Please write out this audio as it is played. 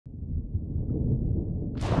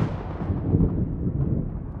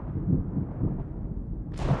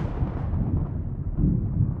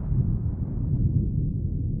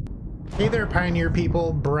Hey there Pioneer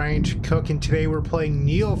people, Bryant Cook, and today we're playing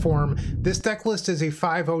Neoform. This deck list is a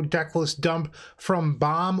 5-0 deck list dump from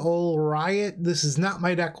Bomb Ol Riot. This is not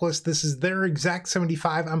my deck list, this is their exact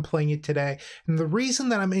 75. I'm playing it today. And the reason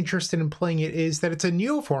that I'm interested in playing it is that it's a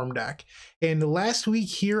Neoform deck. And last week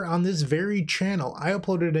here on this very channel, I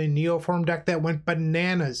uploaded a Neoform deck that went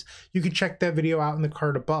bananas. You can check that video out in the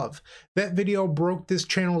card above. That video broke this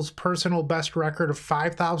channel's personal best record of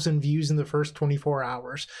 5,000 views in the first 24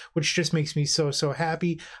 hours, which just makes me so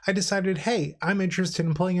happy. I decided, hey, I'm interested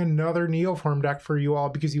in playing another Neoform deck for you all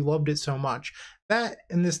because you loved it so much. That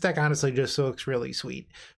and this deck honestly just looks really sweet.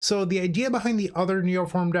 So the idea behind the other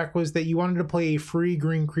Neoform deck was that you wanted to play a free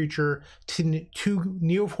green creature to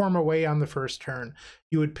Neoform away on the first turn.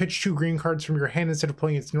 You would pitch 2 green cards from your hand instead of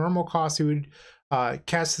playing its normal cost. You would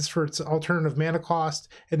cast this for its alternative mana cost,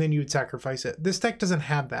 and then you would sacrifice it. This deck doesn't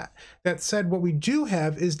have that. That said, what we do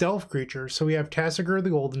have is Delve creatures. So we have Tasigur the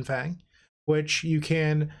Golden Fang, which you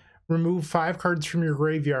can remove 5 cards from your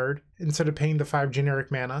graveyard instead of paying the 5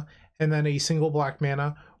 generic mana, and then a single black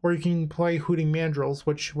mana, or you can play Hooting Mandrills,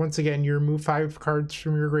 which once again, you remove 5 cards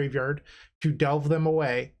from your graveyard to delve them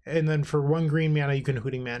away, and then for 1 green mana, you can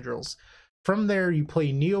Hooting Mandrills. From there, you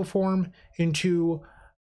play Neoform into,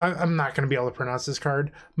 I'm not going to be able to pronounce this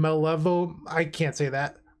card, I can't say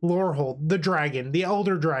that, Lorehold, the dragon, the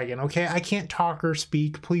elder dragon, okay? I can't talk or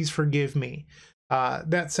speak, please forgive me.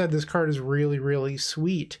 That said, this card is really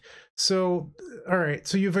sweet. So, all right,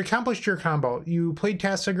 so you've accomplished your combo. You played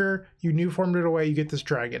Tasigur, you Neoformed it away, you get this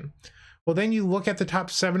dragon. Well, then you look at the top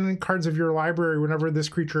 7 cards of your library whenever this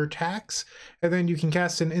creature attacks, and then you can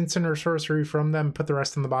cast an instant or sorcery from them, put the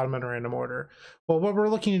rest in the bottom in a random order. Well, what we're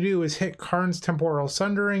looking to do is hit Karn's Temporal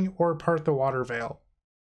Sundering or part the Waterveil.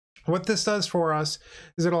 What this does for us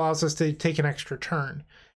is it allows us to take an extra turn.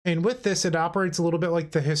 And with this, it operates a little bit like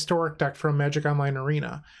the historic deck from Magic Online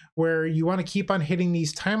Arena, where you want to keep on hitting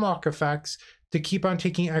these time lock effects to keep on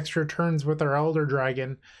taking extra turns with our Elder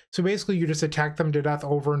Dragon. So basically you just attack them to death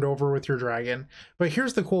over and over with your dragon. But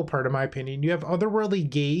here's the cool part in my opinion. You have Otherworldly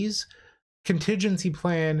Gaze, Contingency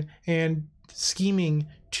Plan, and Scheming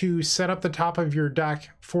to set up the top of your deck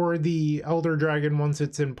for the Elder Dragon once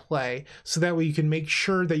it's in play, so that way you can make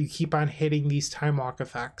sure that you keep on hitting these time lock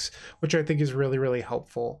effects, which I think is really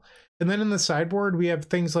helpful. And then in the sideboard, we have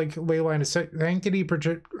things like Leyline of Sanctity,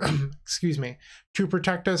 excuse me, to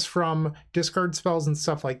protect us from discard spells and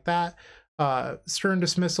stuff like that. Stern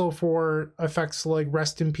Dismissal for effects like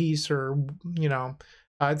Rest in Peace, or, you know,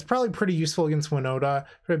 it's probably pretty useful against Winota.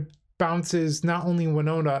 It bounces not only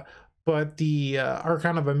Winota, but the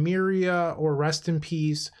Archon of Emeria or Rest in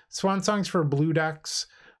Peace. Swan Songs for blue decks.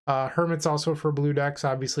 Hermit's also for blue decks,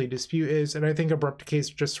 obviously Dispute is, and I think Abrupt Decay is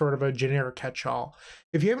just sort of a generic catch-all.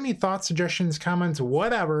 If you have any thoughts, suggestions, comments,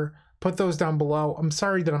 whatever, put those down below. I'm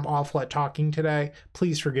sorry that I'm awful at talking today.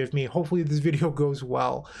 Please forgive me. Hopefully this video goes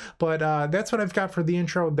well. But that's what I've got for the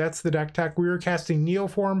intro. That's the deck tech. We are casting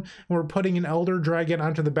Neoform, and we're putting an Elder Dragon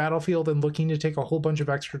onto the battlefield and looking to take a whole bunch of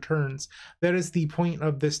extra turns. That is the point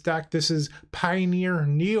of this deck. This is Pioneer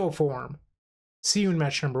Neoform. See you in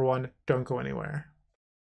match number 1. Don't go anywhere.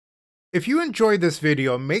 If you enjoyed this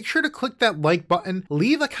video, make sure to click that like button,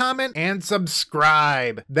 leave a comment, and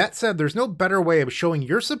subscribe. That said, there's no better way of showing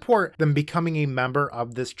your support than becoming a member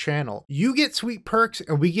of this channel. You get sweet perks,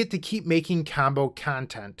 and we get to keep making combo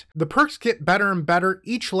content. The perks get better and better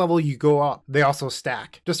each level you go up. They also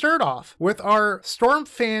stack. To start off, with our Storm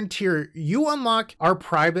Fan tier, you unlock our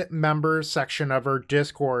private members section of our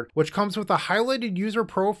Discord, which comes with a highlighted user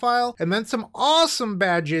profile and then some awesome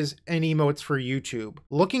badges and emotes for YouTube.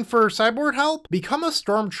 Looking for sideboard help? Become a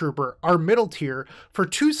Stormtrooper, our middle tier, for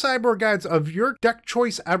 2 sideboard guides of your deck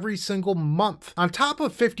choice every single month, on top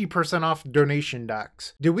of 50% off donation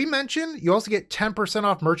decks. Did we mention you also get 10%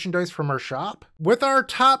 off merchandise from our shop? With our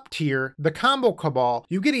top tier, the Combo Cabal,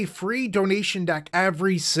 you get a free donation deck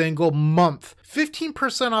every single month,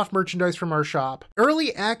 15% off merchandise from our shop,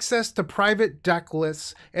 early access to private deck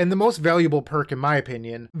lists, and the most valuable perk in my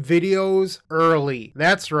opinion, videos early.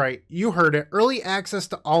 That's right, you heard it, early access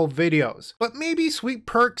to all videos. But maybe sweet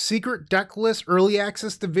perk, secret deck list, early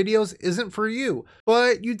access to videos isn't for you,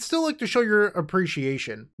 but you'd still like to show your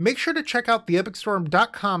appreciation. Make sure to check out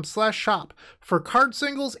theepicstorm.com/shop for card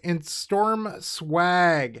singles and Storm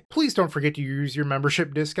swag. Please don't forget to use your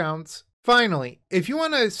membership discounts. Finally, if you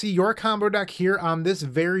want to see your combo deck here on this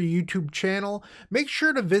very YouTube channel, make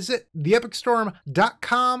sure to visit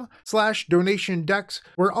theepicstorm.com/donation decks,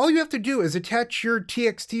 where all you have to do is attach your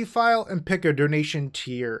TXT file and pick a donation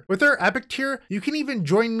tier. With our Epic tier, you can even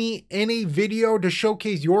join me in a video to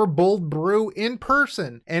showcase your bold brew in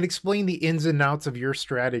person and explain the ins and outs of your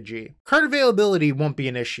strategy. Card availability won't be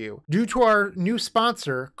an issue due to our new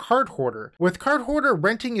sponsor, Card Hoarder. With Card Hoarder,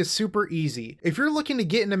 renting is super easy. If you're looking to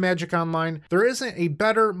get into Magic Online, there isn't a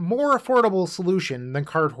better, more affordable solution than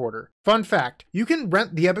Card Hoarder. Fun fact, you can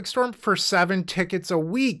rent the Epic Storm for 7 tickets a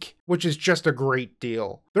week, which is just a great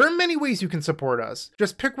deal. There are many ways you can support us.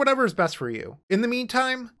 Just pick whatever is best for you. In the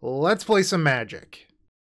meantime, let's play some Magic.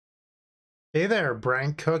 Hey there,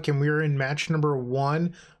 Bryant Cook, and we're in match number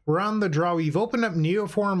 1. We're on the draw. We've opened up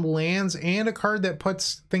Neoform lands and a card that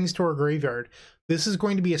puts things to our graveyard. This is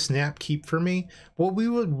going to be a snap keep for me. What we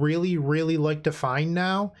would really like to find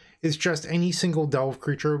now is just any single Delve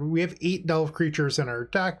creature. We have 8 Delve creatures in our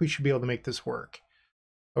deck. We should be able to make this work.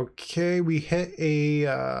 Okay, we hit a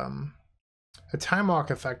Time Walk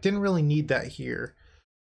effect. Didn't really need that here.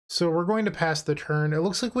 So we're going to pass the turn. It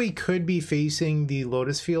looks like we could be facing the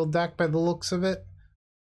Lotus Field deck by the looks of it.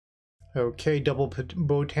 Okay, double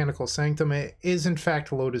Botanical Sanctum. It is in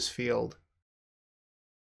fact Lotus Field.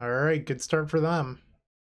 Alright, good start for them.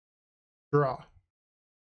 Draw.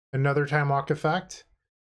 Another Time Walk effect.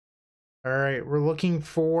 Alright, we're looking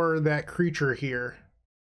for that creature here.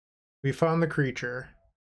 We found the creature.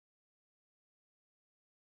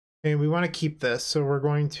 And we want to keep this, so we're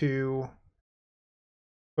going to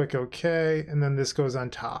click OK, and then this goes on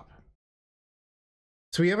top.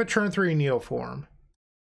 So we have a turn 3 Neoform.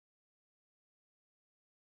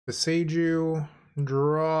 Tasigur,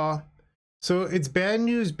 draw. So it's bad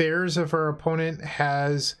news bears if our opponent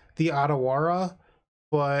has the Otawara,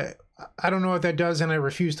 but I don't know what that does and I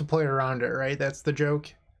refuse to play around it, right? That's the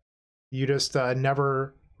joke. You just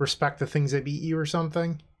never respect the things that beat you or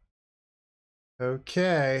something.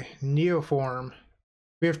 Okay, Neoform.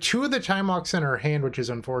 We have 2 of the Time Walks in our hand, which is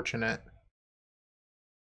unfortunate.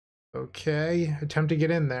 Okay, attempt to get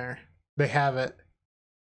in there. They have it.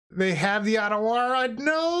 They have the Otawara.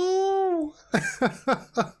 No!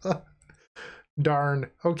 Darn.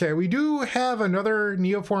 Okay, we do have another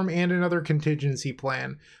Neoform and another Contingency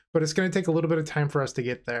Plan, but it's going to take a little bit of time for us to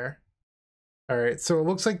get there. Alright, so it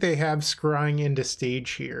looks like they have scrying into stage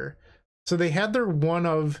here. So they had their one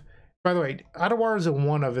of... By the way, Otawara is a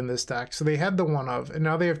one of in this deck, so they had the one of, and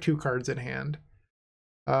now they have 2 cards in hand.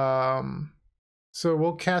 So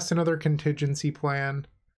we'll cast another Contingency Plan.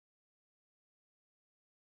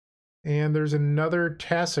 And there's another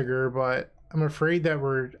Tasigur, but I'm afraid that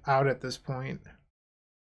we're out at this point.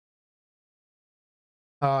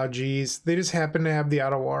 Oh, geez. They just happen to have the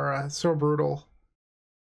Otawara. So brutal.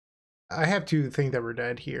 I have to think that we're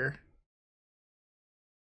dead here.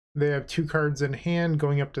 They have 2 cards in hand,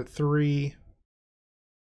 going up to 3.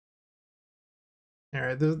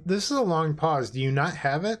 Alright, this is a long pause. Do you not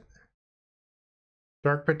have it?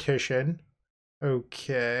 Dark Petition.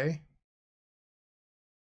 Okay.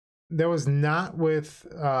 That was not with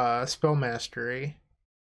Spell Mastery.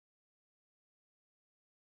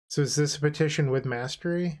 So is this a petition with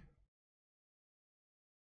Mastery?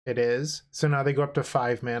 It is. So now they go up to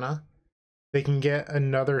 5 mana. They can get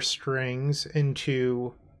another Strings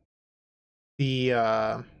into the,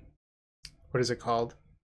 what is it called?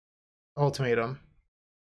 Ultimatum.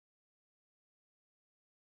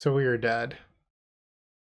 So we are dead.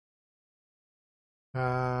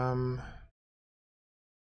 I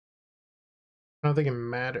don't think it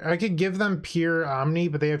matters. I could give them pure Omni,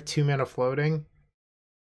 but they have 2 mana floating.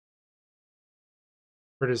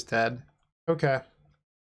 We're just dead. Okay.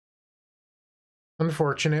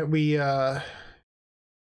 Unfortunate. We got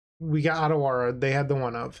Otawara. They had the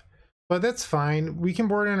one of. But that's fine. We can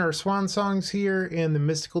board in our Swan Songs here and the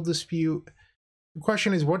Mystical Dispute. The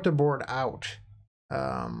question is what to board out.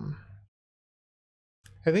 I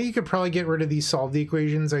think you could probably get rid of these Solve the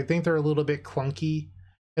Equations. I think they're a little bit clunky.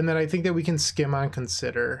 And then I think that we can skim on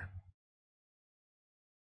Consider.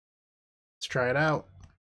 Let's try it out.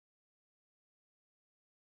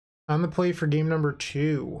 On the play for game number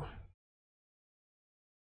 2.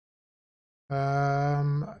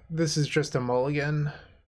 This is just a mulligan.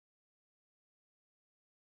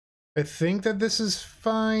 I think that this is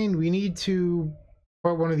fine. We need to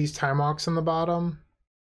put one of these Time Walks on the bottom.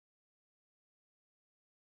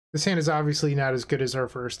 This hand is obviously not as good as our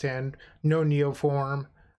first hand. No Neoform.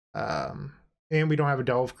 And we don't have a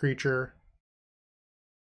Delve creature.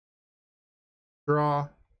 Draw.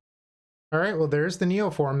 Alright, well there's the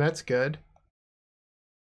Neoform. That's good.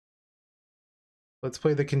 Let's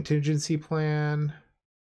play the Contingency Plan.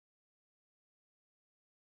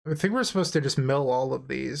 I think we're supposed to just mill all of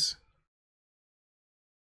these.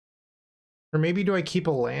 Or maybe do I keep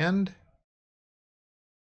a land?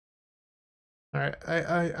 Alright,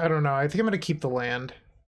 I don't know. I think I'm gonna keep the land.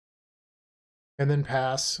 And then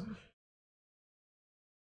pass.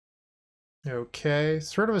 Okay,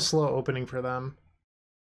 sort of a slow opening for them.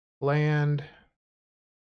 Land.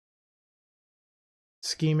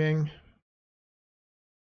 Scheming.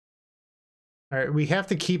 Alright, we have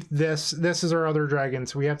to keep this. This is our other dragon,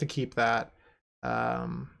 so we have to keep that.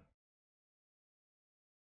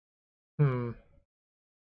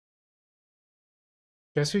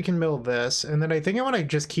 Guess we can mill this, and then I think I want to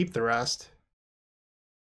just keep the rest.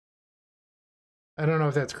 I don't know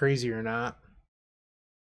if that's crazy or not.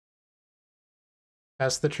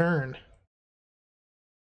 That's the turn.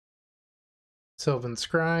 Sylvan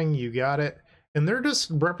Scrying, you got it. And they're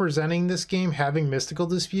just representing this game having Mystical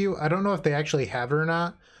Dispute. I don't know if they actually have it or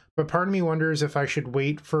not, but part of me wonders if I should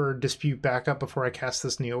wait for Dispute backup before I cast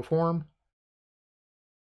this Neoform.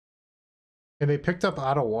 And they picked up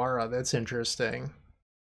Otawara, that's interesting.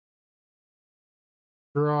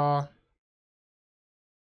 Draw. I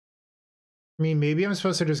mean, maybe I'm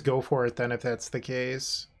supposed to just go for it then if that's the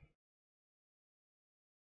case.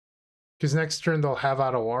 Because next turn they'll have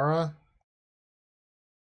Otawara.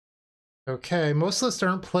 Okay, most lists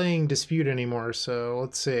aren't playing Dispute anymore, so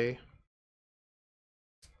let's see.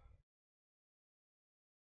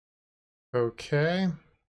 Okay.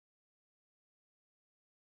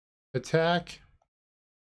 Attack.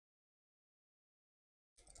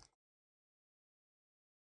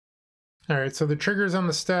 Alright, so the trigger's on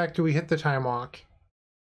the stack. Do we hit the time walk?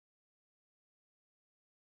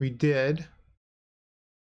 We did.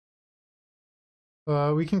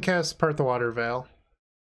 We can cast Part the Waterveil.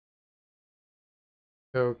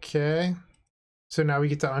 Okay. So now we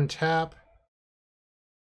get to untap.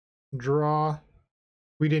 Draw.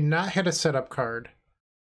 We did not hit a setup card.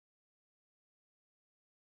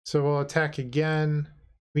 So we'll attack again.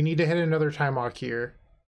 We need to hit another time walk here.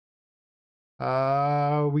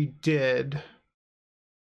 We did.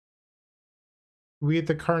 We hit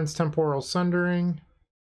the Karn's Temporal Sundering.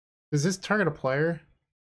 Does this target a player?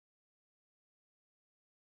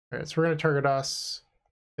 Alright, so we're going to target us,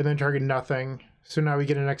 and then target nothing. So now we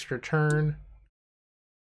get an extra turn.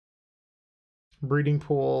 Breeding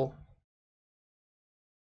Pool.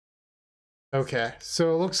 Okay,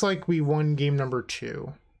 so it looks like we won game number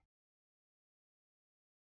 2.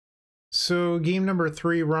 So game number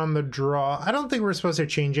 3, we're on the draw. I don't think we're supposed to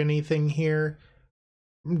change anything here.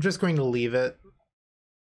 I'm just going to leave it.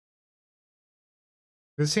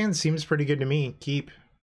 This hand seems pretty good to me. Keep.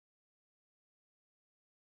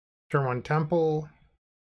 Turn 1 Temple.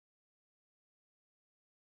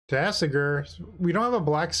 Tasigur. We don't have a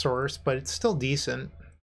black source, but it's still decent.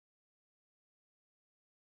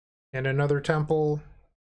 And another Temple.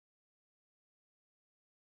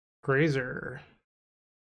 Grazer.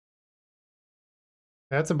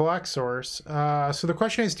 That's a black source. So the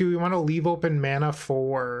question is, do we want to leave open mana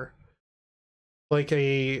for like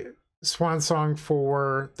a Swan Song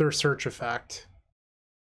for their search effect?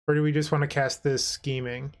 Or do we just want to cast this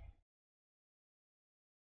scheming?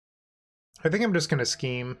 I think I'm just going to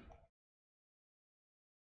scheme.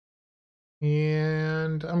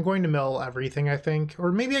 And I'm going to mill everything, I think.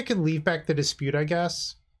 Or maybe I could leave back the Dispute, I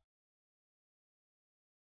guess.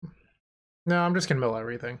 No, I'm just going to mill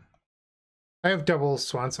everything. I have double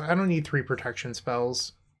Swan Song. I don't need 3 protection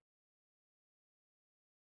spells.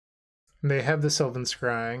 And they have the Sylvan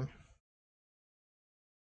Scrying.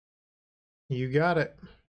 You got it.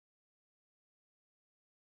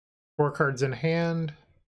 4 cards in hand.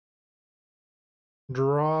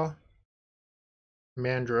 Draw.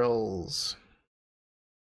 Mandrills.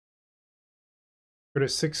 Go to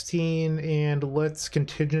 16 and let's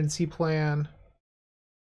Contingency Plan.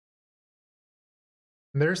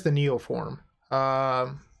 And there's the Neoform.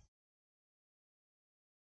 Alright,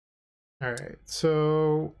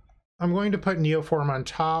 so I'm going to put Neoform on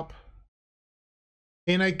top.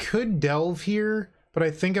 And I could delve here, but I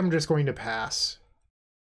think I'm just going to pass.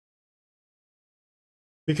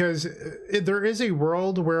 Because there is a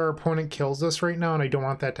world where our opponent kills us right now, and I don't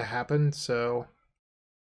want that to happen, so...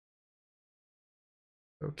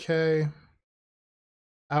 Okay.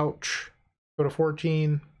 Ouch. Go to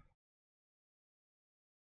 14.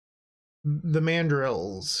 The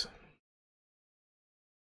Mandrills.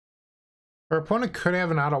 Our opponent could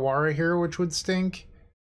have an Otawara here, which would stink.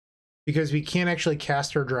 Because we can't actually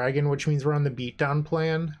cast our dragon, which means we're on the beatdown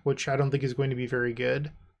plan, which I don't think is going to be very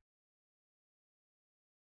good.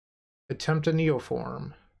 Attempt a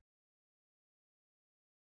Neoform.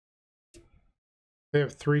 They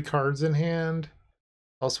have 3 cards in hand.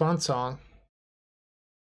 Swan Song.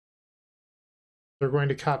 They're going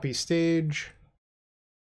to copy stage.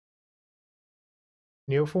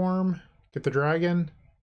 Neoform. Get the dragon.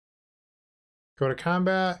 Go to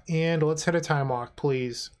combat. And let's hit a time walk,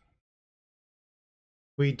 please.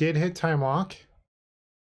 We did hit time walk.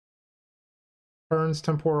 Karn's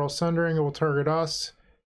Temporal Sundering will target us.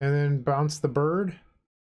 And then bounce the bird.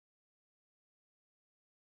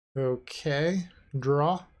 Okay.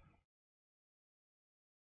 Draw.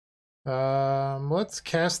 Let's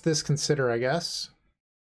cast this Consider, I guess.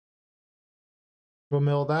 We'll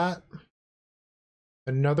mill that.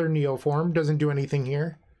 Another Neoform. Doesn't do anything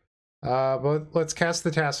here. But let's cast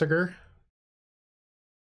the Tasigur.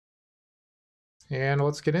 And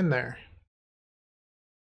let's get in there.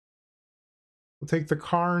 We'll take the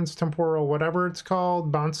Karn's Temporal, whatever it's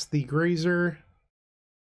called, bounce the Grazer.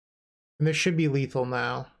 And this should be lethal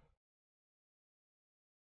now.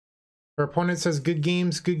 Our opponent says good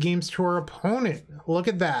games to our opponent. Look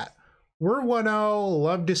at that. We're 1-0,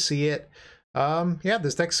 love to see it. Yeah,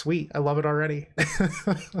 this deck's sweet. I love it already.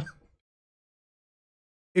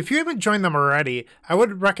 If you haven't joined them already, I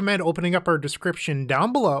would recommend opening up our description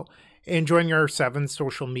down below and joining our 7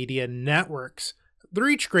 social media networks. They're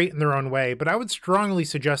each great in their own way, but I would strongly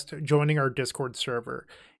suggest joining our Discord server.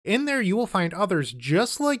 In there, you will find others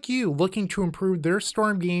just like you looking to improve their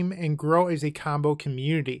Storm game and grow as a combo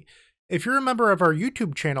community. If you're a member of our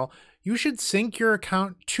YouTube channel, you should sync your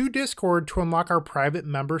account to Discord to unlock our private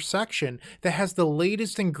member section that has the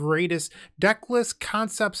latest and greatest deck lists,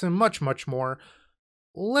 concepts, and much, much more.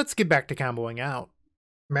 Let's get back to comboing out.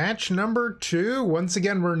 Match number 2. Once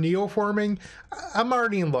again, we're Neoforming. I'm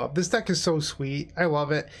already in love. This deck is so sweet. I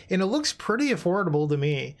love it. And it looks pretty affordable to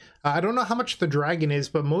me. I don't know how much the dragon is,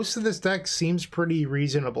 but most of this deck seems pretty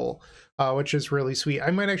reasonable, which is really sweet.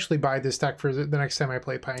 I might actually buy this deck for the next time I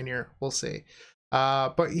play Pioneer. We'll see.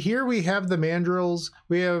 But here we have the Mandrills.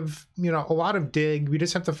 We have, you know, a lot of dig. We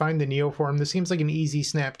just have to find the Neoform. This seems like an easy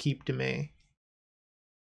snap keep to me.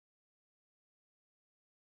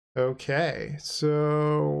 Okay,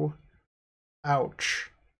 so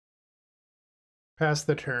ouch. Pass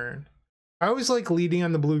the turn. I always like leading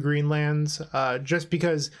on the blue-green lands, just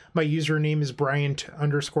because my username is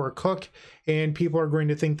Bryant_Cook, and people are going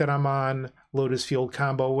to think that I'm on Lotus Field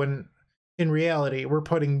combo, when in reality, we're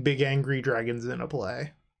putting big angry dragons into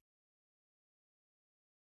play.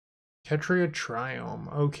 Ketria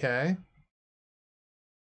Triome, okay.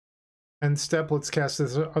 End step, let's cast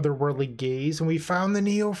this Otherworldly Gaze, and we found the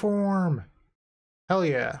Neoform! Hell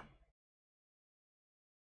yeah.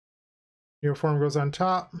 Neoform goes on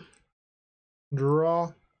top.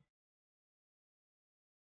 Draw.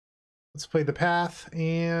 Let's play the path,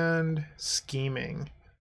 and scheming.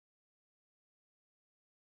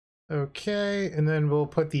 Okay, and then we'll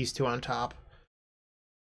put these 2 on top.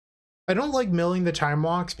 I don't like milling the time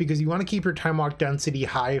walks because you want to keep your time walk density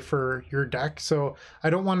high for your deck, so I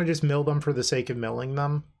don't want to just mill them for the sake of milling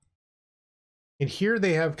them. And here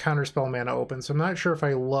they have counterspell mana open, so I'm not sure if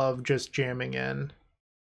I love just jamming in.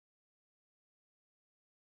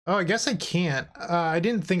 Oh, I guess I can't. I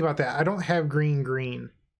didn't think about that. I don't have green.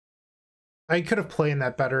 I could have played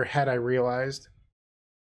that better had I realized.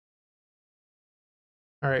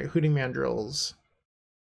 Alright, Hooting Mandrills.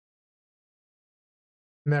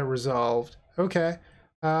 And that resolved. Okay.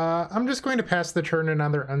 I'm just going to pass the turn and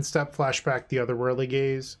on their end step flashback the Otherworldly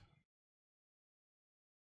Gaze.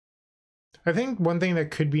 I think one thing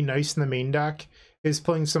that could be nice in the main deck is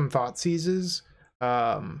playing some Thoughtseizes.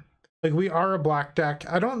 Like, we are a black deck.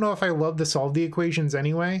 I don't know if I love to solve the equations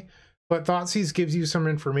anyway, but Thoughtseize gives you some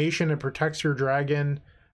information, it protects your dragon.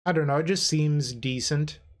 I don't know, it just seems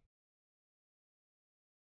decent.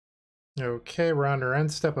 Okay, we're on our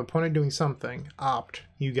end step. Opponent doing something. Opt.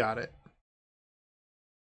 You got it.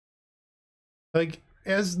 Like,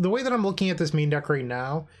 as the way that I'm looking at this main deck right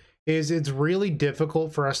now is it's really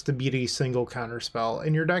difficult for us to beat a single counterspell,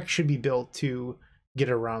 and your deck should be built to get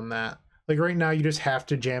around that. Like, right now, you just have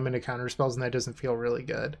to jam into counterspells, and that doesn't feel really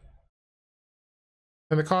good.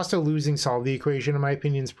 And the cost of losing solve the equation, in my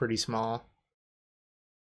opinion, is pretty small.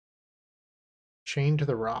 Chain to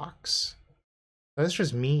the rocks. That's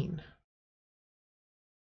just mean.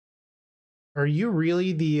 Are you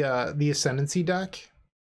really the Ascendancy deck?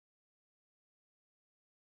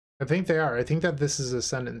 I think they are. I think that this is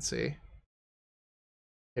Ascendancy.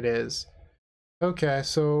 It is. Okay,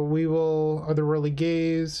 so we will Otherworldly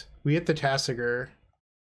Gaze. We hit the Tasigur.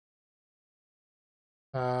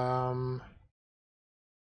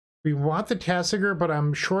 We want the Tasigur, but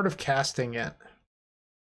I'm short of casting it.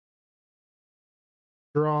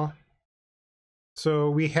 Draw. So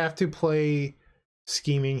we have to play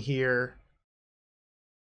scheming here.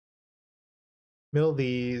 Mill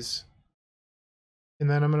these. And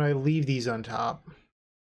then I'm going to leave these on top.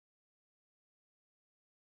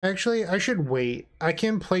 Actually, I should wait. I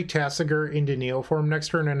can play Tasigur into Neoform next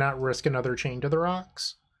turn and not risk another chain to the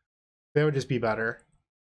rocks. That would just be better.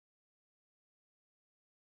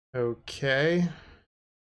 Okay.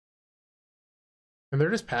 And they're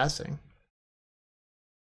just passing.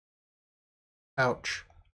 Ouch.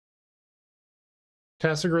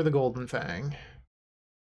 Tasigur the Golden Fang.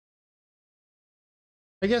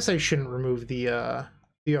 I guess I shouldn't remove the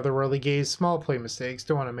Otherworldly Gaze. Small play mistakes.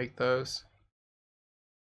 Don't want to make those.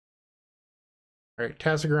 Alright,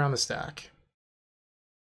 Tasigur on the stack.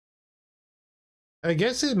 I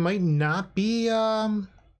guess it might not be,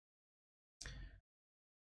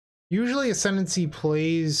 usually Ascendancy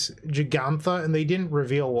plays Gigantha and they didn't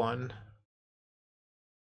reveal one.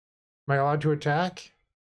 Am I allowed to attack?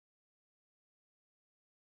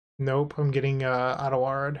 Nope, I'm getting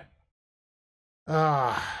Otherworld.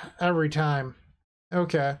 Every time.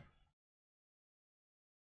 Okay.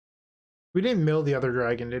 We didn't mill the other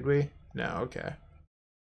dragon, did we? No, okay.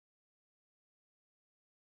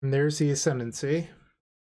 And there's the Ascendancy.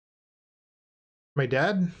 Am I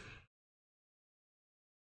dead?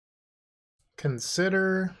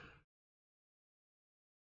 Consider.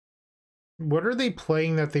 What are they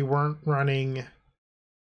playing that they weren't running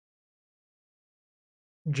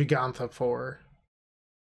Gigantha for?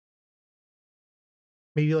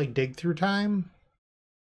 Maybe like Dig Through Time?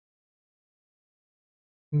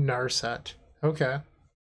 Narset. Okay.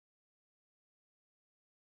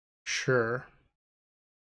 Sure.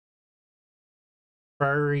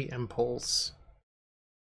 Fiery Impulse.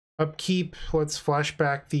 Upkeep. Let's flash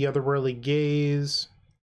back the Otherworldly Gaze.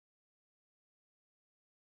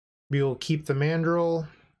 We will keep the Mandrill.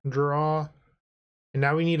 Draw. And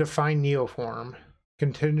now we need to find Neoform.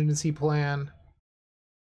 Contingency Plan.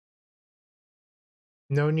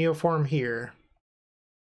 No Neoform here.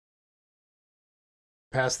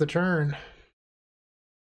 Pass the turn.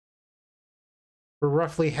 We're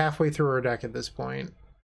roughly halfway through our deck at this point.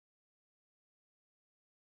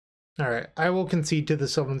 Alright, I will concede to the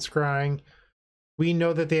Sylvan Scrying. We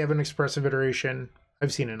know that they have an expressive iteration.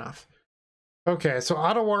 I've seen enough. Okay, so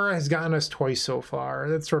Otherworld has gotten us twice so far.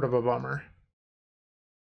 That's sort of a bummer.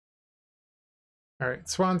 Alright,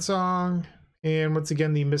 Swan Song. And once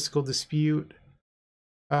again, the Mystical Dispute.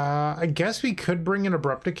 I guess we could bring in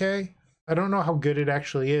Abrupt Decay. I don't know how good it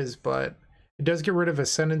actually is, but it does get rid of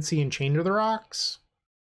Ascendancy and Chain to the Rocks,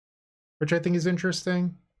 which I think is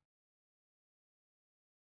interesting.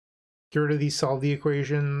 Get rid of these, solve the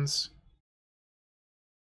equations.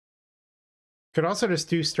 Could also just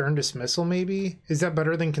do Stern Dismissal, maybe? Is that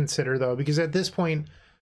better than Consider, though? Because at this point,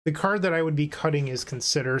 the card that I would be cutting is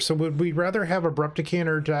Consider. So would we rather have Abrupt Decay in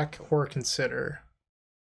our deck or Consider?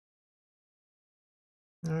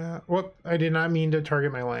 Whoop, I did not mean to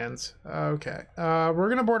target my lands. Okay. We're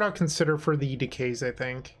going to board out Consider for the decays, I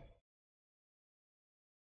think.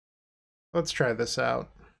 Let's try this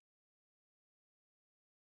out.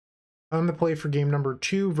 On the play for game number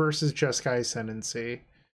 2 versus Jeskai Ascendancy.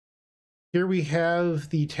 Here we have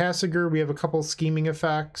the Tasigur. We have a couple scheming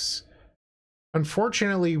effects.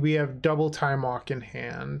 Unfortunately, we have double Time Walk in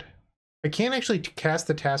hand. I can't actually cast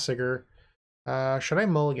the Tasigur. Should I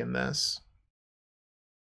mulligan this?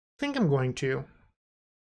 I think I'm going to.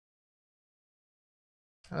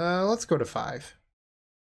 Let's go to 5.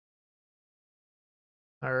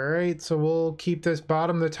 Alright, so we'll keep this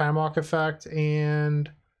bottom, the Time Walk effect,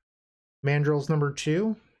 and Mandrill's number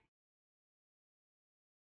 2.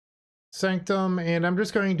 Sanctum, and I'm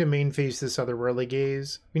just going to main phase this Otherworldly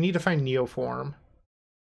Gaze. We need to find Neoform.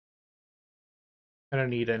 I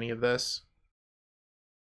don't need any of this.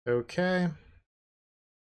 Okay.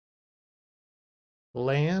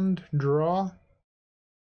 Land, draw.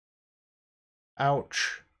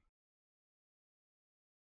 Ouch.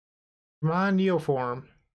 Come on, Neoform.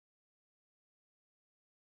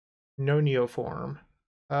 No Neoform.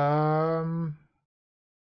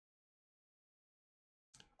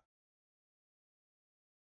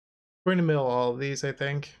 Going to mill all of these, I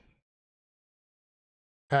think.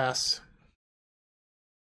 Pass.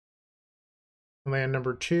 Land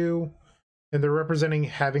number 2. And they're representing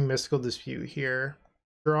having Mystical Dispute here.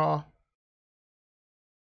 Draw.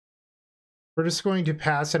 We're just going to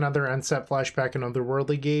pass another Unset Flashback and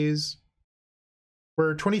Otherworldly Gaze.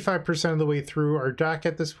 We're 25% of the way through our deck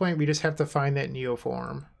at this point. We just have to find that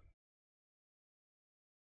Neoform.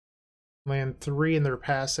 Land 3 and they're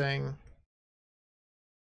passing.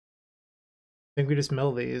 I think we just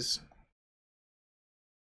mill these.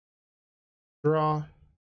 Draw.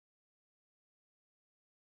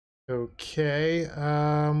 Okay,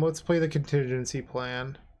 let's play the contingency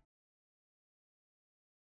plan.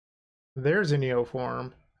 There's a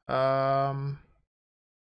Neoform. And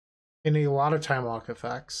a lot of time lock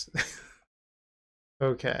effects.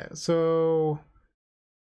 Okay, so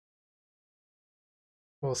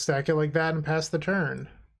we'll stack it like that and pass the turn.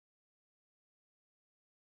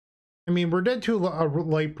 I mean, we're dead to a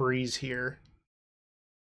light breeze here.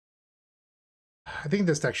 I think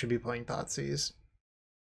this deck should be playing Thoughtseize.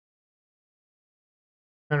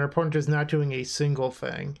 And our opponent is not doing a single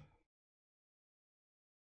thing.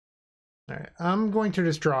 Alright, I'm going to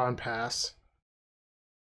just draw and pass.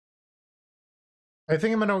 I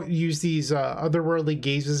think I'm going to use these Otherworldly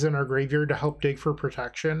Gazes in our graveyard to help dig for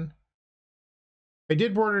protection. I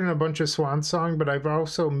did board in a bunch of Swan Song, but I've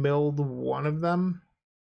also milled one of them.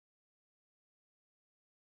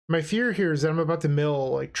 My fear here is that I'm about to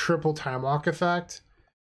mill like triple time lock effect.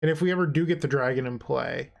 And if we ever do get the dragon in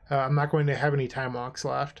play, I'm not going to have any time locks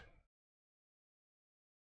left.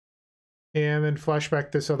 And then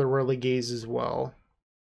flashback this Otherworldly Gaze as well.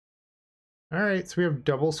 Alright, so we have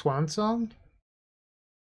double Swan Song.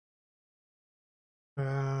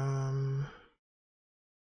 I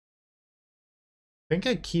think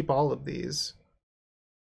I keep all of these.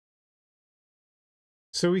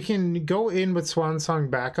 So we can go in with Swan Song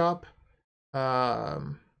backup. But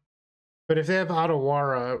if they have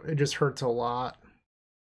Otawara, it just hurts a lot.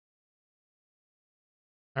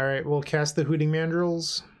 Alright, we'll cast the Hooting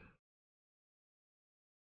Mandrills.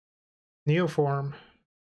 Neoform.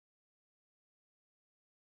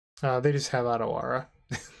 They just have Otawara.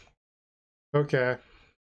 Okay.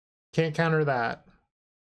 Can't counter that.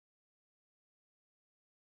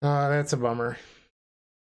 That's a bummer.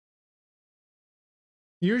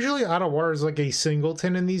 Usually Otawara is like a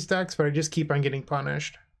singleton in these decks, but I just keep on getting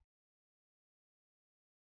punished.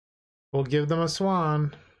 We'll give them a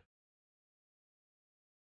Swan.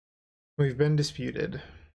 We've been disputed.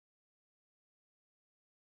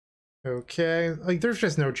 Okay, like there's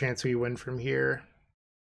just no chance we win from here.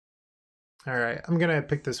 Alright, I'm gonna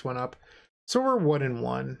pick this one up. So we're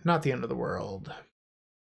 1-1, not the end of the world.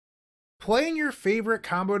 Playing your favorite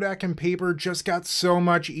combo deck in Paper just got so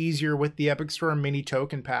much easier with the Epic Storm Mini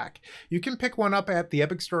Token Pack. You can pick one up at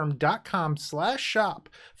theepicstorm.com/shop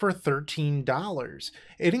for $13.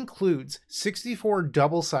 It includes 64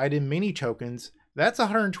 double-sided mini tokens. That's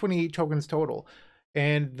 128 tokens total.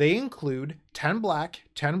 And they include 10 black,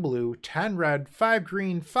 10 blue, 10 red, 5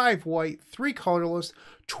 green, 5 white, 3 colorless,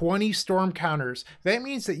 20 storm counters. That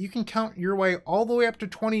means that you can count your way all the way up to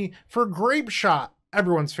 20 for Grape Shot,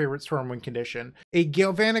 everyone's favorite Stormwind condition, a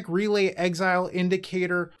Galvanic Relay Exile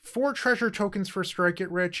Indicator, 4 treasure tokens for Strike It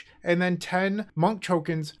Rich, and then 10 monk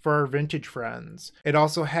tokens for our vintage friends. It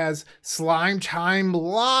also has Slime Time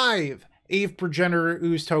Live, 8th Progenitor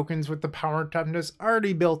Ooze tokens with the power and toughness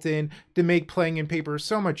already built in to make playing in Paper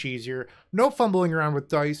so much easier. No fumbling around with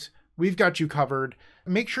dice, we've got you covered.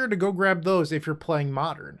 Make sure to go grab those if you're playing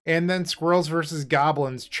Modern. And then Squirrels versus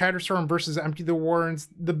Goblins, Chatterstorm versus Empty the Warrens,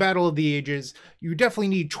 the Battle of the Ages. You definitely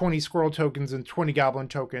need 20 Squirrel tokens and 20 Goblin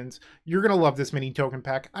tokens. You're going to love this mini token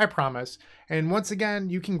pack, I promise. And once again,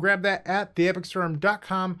 you can grab that at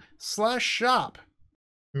theepicstorm.com/shop.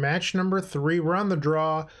 Match number 3, we're on the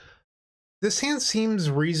draw. This hand seems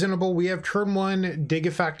reasonable. We have turn 1 Dig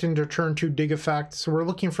Effect into turn 2 Dig Effect, so we're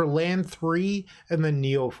looking for land 3 and then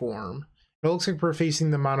Neoform. It looks like we're facing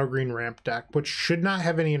the mono green ramp deck, which should not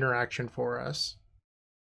have any interaction for us.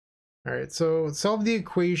 Alright, so solve the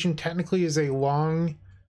equation technically is a long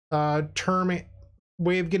term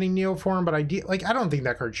way of getting Neoform, but I don't think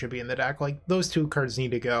that card should be in the deck. Like, those 2 cards need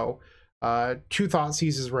to go. 2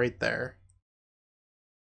 Thoughtseize is right there.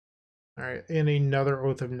 Alright, and another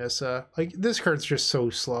Oath of Nissa. Like, this card's just so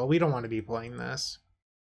slow. We don't want to be playing this.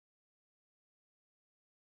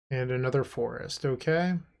 And another Forest,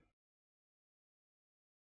 okay.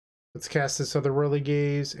 Let's cast this Otherworldly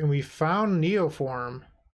Gaze, and we found Neoform.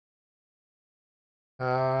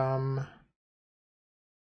 I'll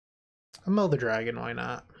mill the dragon, why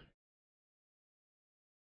not?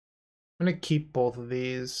 I'm gonna keep both of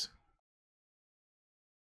these.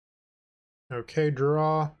 Okay,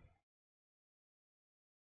 draw.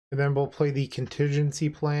 And then we'll play the Contingency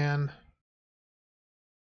Plan.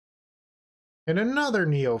 And another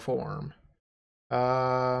Neoform.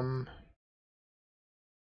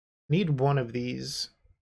 Need one of these.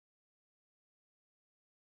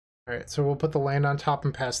 Alright, so we'll put the land on top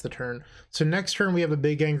and pass the turn. So next turn we have a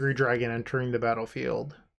big angry dragon entering the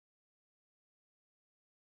battlefield.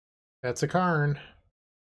 That's a Karn.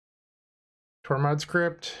 Tormod's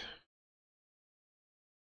Crypt.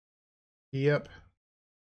 Yep.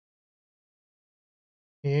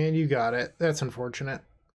 And you got it. That's unfortunate.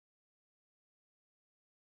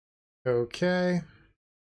 Okay.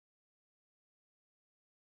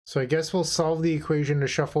 So I guess we'll solve the equation to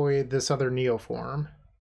shuffle away this other Neoform.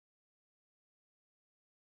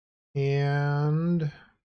 And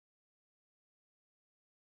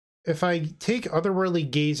if I take Otherworldly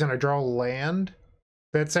Gaze and I draw land,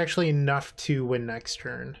 that's actually enough to win next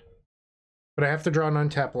turn. But I have to draw an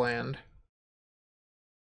untapped land.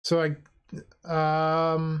 So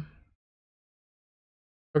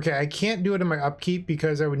okay, I can't do it in my upkeep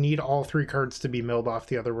because I would need all 3 cards to be milled off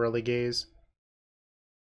the Otherworldly Gaze.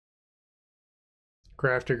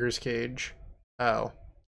 Grafdigger's Cage. Oh.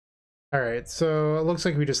 Alright, so it looks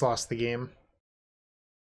like we just lost the game.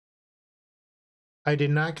 I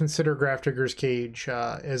did not consider Grafdigger's Cage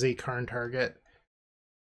as a Karn target.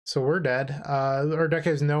 So we're dead. Our deck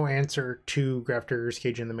has no answer to Grafdigger's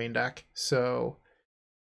Cage in the main deck. So,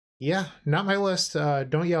 yeah, not my list.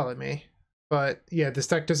 Don't yell at me. But, yeah, this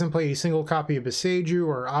deck doesn't play a single copy of Boseiju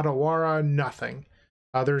or Otawara, nothing.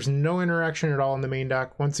 There's no interaction at all in the main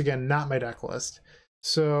deck. Once again, not my deck list.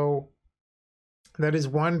 So, that is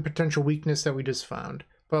one potential weakness that we just found.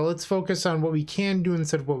 But let's focus on what we can do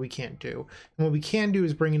instead of what we can't do. And what we can do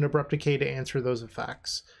is bring in Abrupt Decay to answer those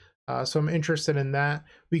effects. So I'm interested in that.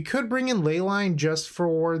 We could bring in Leyline just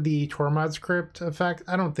for the Tormod's Crypt effect.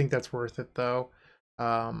 I don't think that's worth it, though.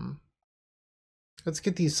 Let's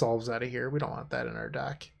get these solves out of here. We don't want that in our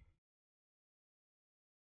deck.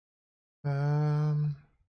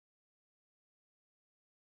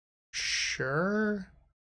 Sure.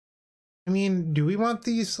 I mean, do we want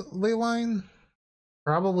these Leyline?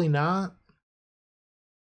 Probably not.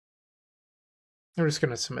 I'm just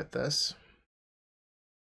going to submit this.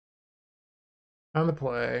 On the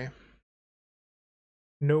play.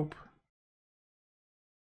 Nope.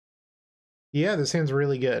 Yeah, this hand's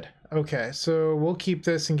really good. Okay, so we'll keep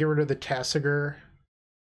this and get rid of the Tasigur.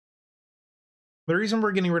 The reason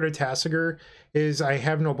we're getting rid of Tasigur is I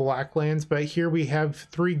have no black lands, but here we have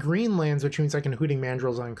 3 green lands, which means I can Hooting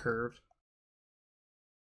Mandrills on curve.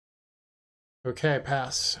 Okay,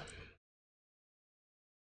 pass.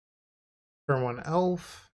 Turn 1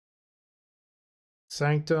 Elf.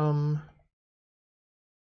 Sanctum.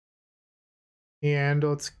 And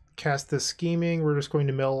let's cast this Scheming. We're just going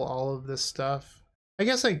to mill all of this stuff. I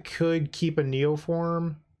guess I could keep a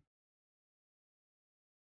Neoform.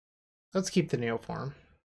 Let's keep the Neoform.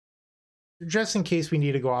 Just in case we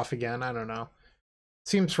need to go off again. I don't know.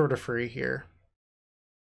 Seems sort of free here.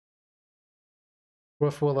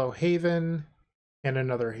 Willow Haven. And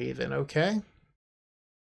another Haven. Okay.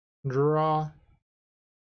 Draw.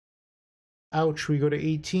 Ouch, we go to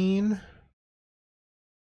 18.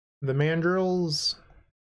 The Mandrills.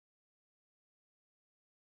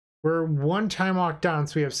 We're 1 time walk down,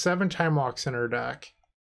 so we have 7 time walks in our deck.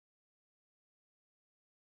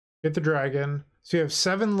 Get the dragon. So you have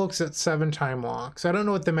 7 looks at 7 time walks. I don't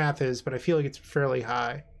know what the math is, but I feel like it's fairly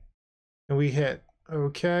high. And we hit.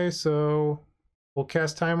 Okay, so we'll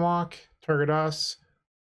cast time walk, target us,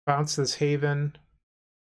 bounce this Haven.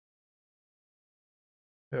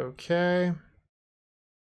 Okay.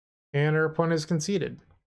 And our opponent is conceded.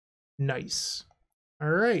 Nice. All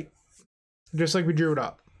right. Just like we drew it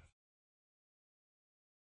up.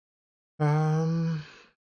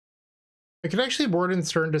 I could actually board in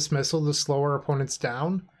Stern Dismissal to slow our opponents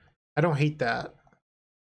down. I don't hate that.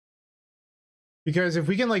 Because if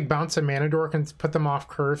we can like bounce a Mana Dork and put them off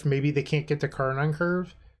curve, maybe they can't get to Karn on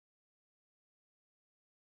curve.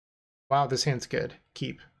 Wow, this hand's good.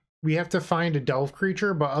 Keep. We have to find a Delve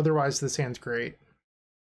creature, but otherwise this hand's great.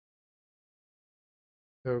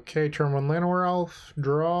 Okay, turn 1 Llanowar Elf,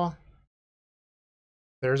 draw.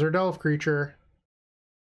 There's our Delve creature.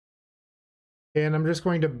 And I'm just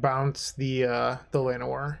going to bounce the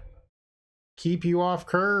Llanowar. Keep you off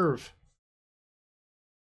curve.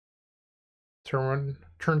 Turn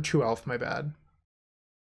 2 Elf, my bad.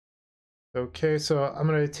 Okay, so I'm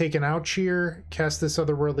going to take an ouch here, cast this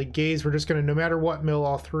Otherworldly Gaze. We're just going to, no matter what, mill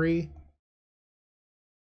all 3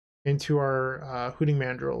 into our Hooting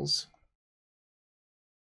Mandrills.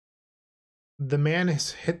 The man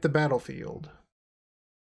has hit the battlefield.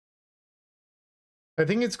 I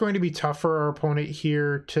think it's going to be tough for our opponent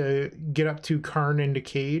here to get up to Karn into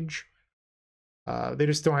Cage. They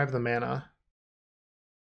just don't have the mana.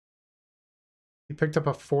 He picked up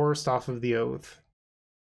a Forest off of the Oath.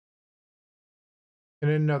 And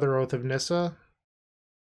another Oath of Nissa.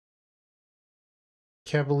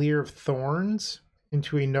 Cavalier of Thorns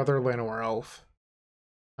into another Llanowar Elf.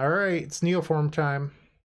 Alright, it's Neoform time.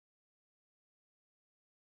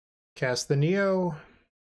 Cast the Neo.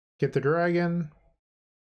 Get the dragon.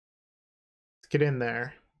 get in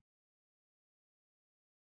there.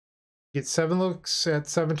 Get 7 looks at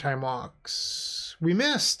 7 time walks. We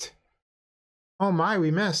missed. Oh my,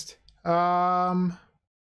 we missed.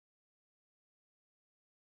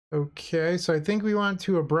 Okay, so I think we want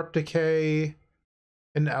to Abrupt Decay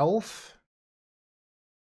an elf.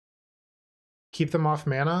 Keep them off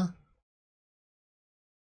mana.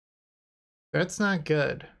 That's not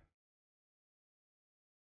good.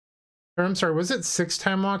 Or I'm sorry, was it 6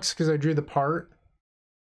 time walks because I drew the part?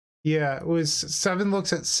 Yeah, it was 7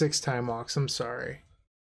 looks at 6 time walks. I'm sorry.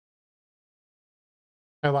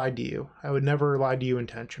 I lied to you. I would never lie to you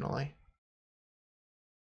intentionally.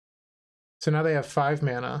 So now they have 5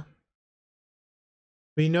 mana.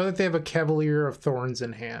 We know that they have a Cavalier of Thorns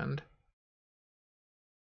in hand.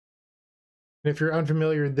 And if you're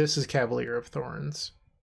unfamiliar, this is Cavalier of Thorns.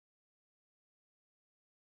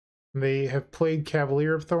 They have played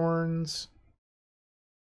Cavalier of Thorns,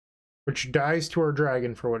 which dies to our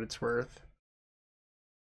dragon for what it's worth.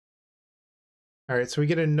 Alright, so we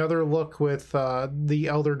get another look with the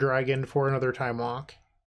Elder Dragon for another time walk.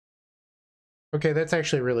 Okay, that's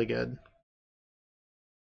actually really good.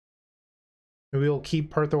 And we will keep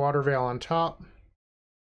part the Waterveil on top.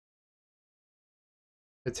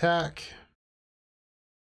 Attack.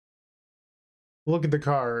 Look at the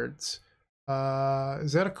cards.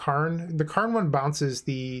 Is that a Karn? The Karn one bounces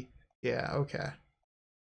the... Yeah, okay.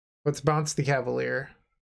 Let's bounce the Cavalier.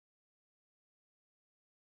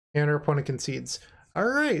 And our opponent concedes.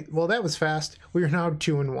 Alright, well that was fast. We are now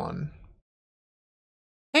 2-1.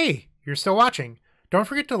 Hey, you're still watching. Don't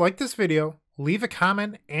forget to like this video, leave a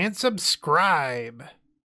comment, and subscribe.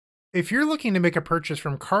 If you're looking to make a purchase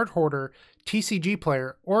from Card Hoarder, TCG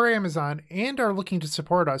Player, or Amazon and are looking to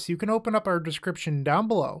support us, you can open up our description down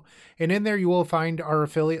below, and in there you will find our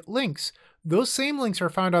affiliate links. Those same links are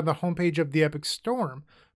found on the homepage of the Epic Storm.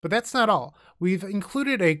 But that's not all. We've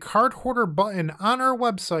included a Card Hoarder button on our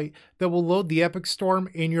website that will load the Epic Storm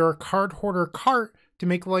in your Card Hoarder cart to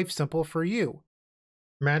make life simple for you.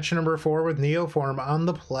 Match number 4 with Neoform on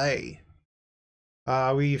the play.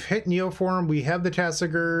 We've hit Neoform, we have the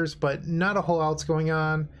Tasigurs, but not a whole lot's going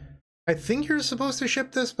on. I think you're supposed to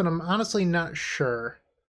ship this, but I'm honestly not sure.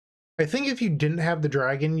 I think if you didn't have the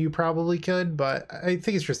dragon, you probably could, but I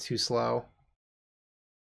think it's just too slow.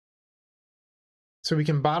 So we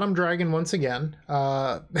can bottom dragon once again.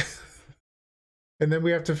 And then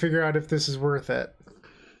we have to figure out if this is worth it.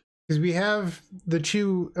 Because we have the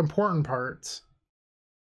 2 important parts.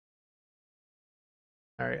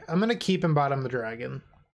 Alright, I'm going to keep and bottom the dragon.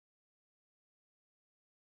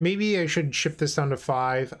 Maybe I should ship this down to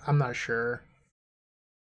 5. I'm not sure.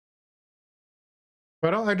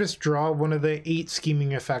 Why don't I just draw one of the 8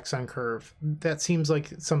 scheming effects on curve? That seems like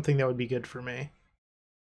something that would be good for me.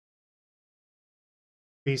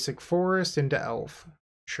 Basic forest into elf.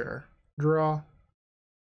 Sure. Draw.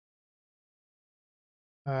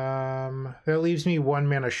 That leaves me 1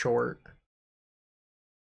 mana short.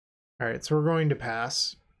 Alright, so we're going to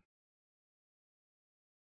pass.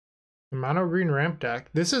 The mono green ramp deck.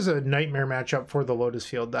 This is a nightmare matchup for the Lotus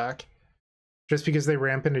Field deck. Just because they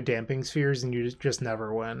ramp into Damping Spheres and you just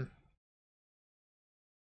never win.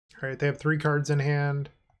 Alright, they have 3 cards in hand.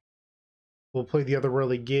 We'll play the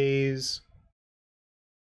Otherworldly Gaze.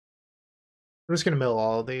 We're just going to mill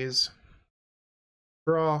all of these.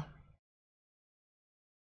 Draw.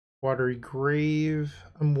 Watery Grave.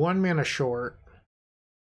 I'm 1 mana short.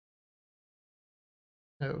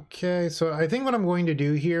 Okay, so I think what I'm going to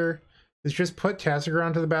do here is just put Tasigur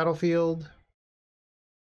onto the battlefield.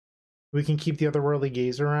 We can keep the Otherworldly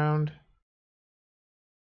Gaze around.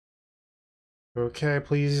 Okay,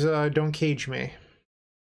 please don't cage me.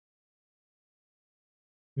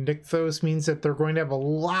 Nykthos means that they're going to have a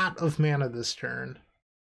lot of mana this turn.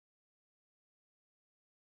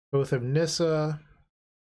 Both of Nissa.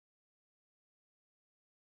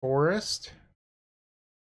 Forest.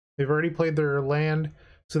 They've already played their land,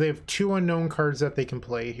 so they have 2 unknown cards that they can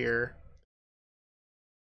play here.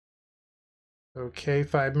 Okay,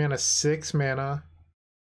 5 mana, 6 mana.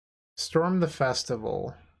 Storm the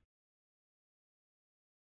Festival.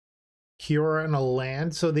 Kiora and a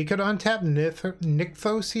land, so they could untap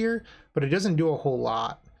Nykthos here, but it doesn't do a whole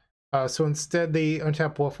lot. So instead they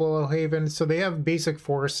untap Wolfwillow Haven, so they have basic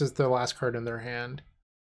forest as the last card in their hand.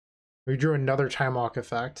 We drew another Time Walk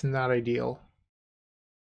effect, not ideal.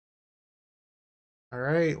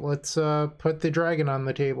 Alright, let's put the dragon on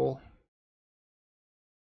the table.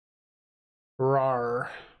 Rawr.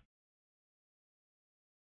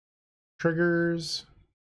 Triggers.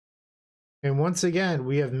 And once again,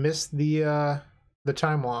 we have missed the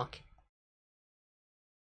Time Walk.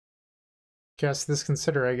 Cast this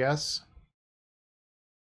Consider, I guess.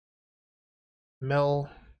 Mill.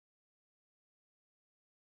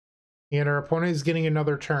 And our opponent is getting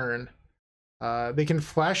another turn. They can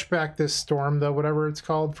flashback this storm, though, whatever it's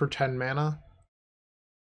called, for 10 mana.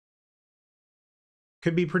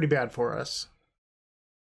 Could be pretty bad for us.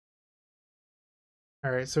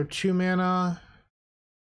 Alright, so 2 mana.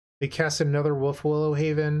 They cast another Wolf Willow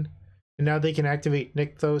Haven. And now they can activate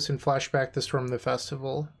Nykthos and flashback the Storm of the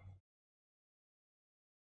Festival.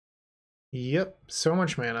 Yep, so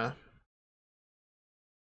much mana.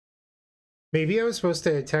 Maybe I was supposed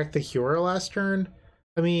to attack the Kiora last turn?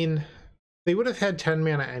 I mean, they would have had 10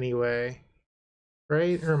 mana anyway.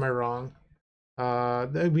 Right? Or am I wrong?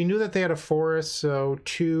 We knew that they had a forest, so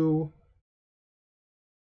 2,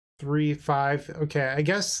 3, 5. Okay, I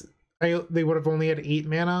guess they would have only had 8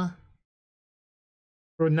 mana.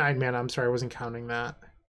 Or 9 mana, I'm sorry, I wasn't counting that.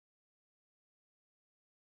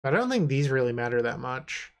 I don't think these really matter that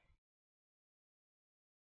much.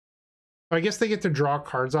 I guess they get to draw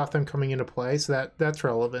cards off them coming into play, so that's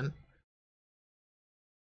relevant.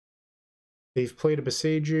 They've played a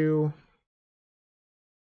Boseiju.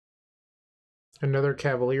 Another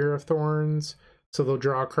Cavalier of Thorns. So they'll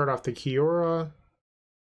draw a card off the Kiora.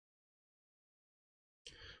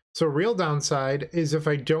 So real downside is if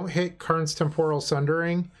I don't hit Karn's Temporal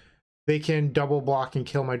Sundering, they can double block and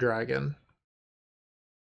kill my dragon.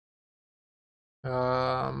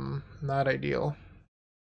 Not ideal.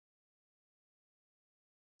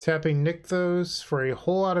 Tapping Nykthos for a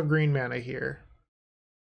whole lot of green mana here.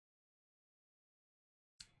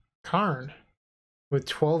 Karn with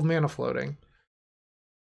 12 mana floating.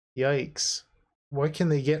 Yikes. What can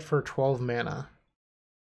they get for 12 mana?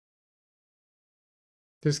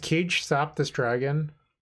 Does Cage stop this dragon?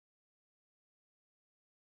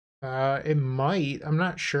 It might. I'm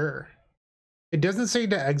not sure. It doesn't say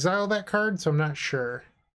to exile that card, so I'm not sure.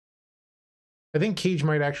 I think Cage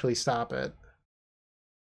might actually stop it.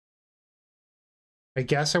 I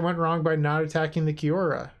guess I went wrong by not attacking the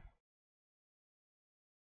Kiora.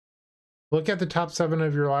 Look at the top 7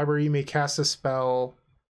 of your library. You may cast a spell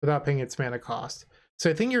without paying its mana cost. So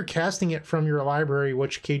I think you're casting it from your library,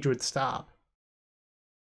 which Cage would stop.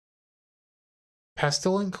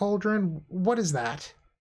 Pestilent Cauldron? What is that?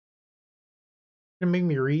 Gonna make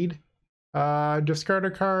me read? Discard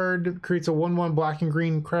a card, creates a 1/1 black and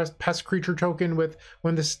green pest creature token with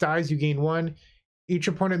when this dies, you gain 1. Each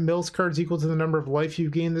opponent mills cards equal to the number of life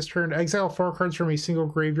you've gained this turn. Exile 4 cards from a single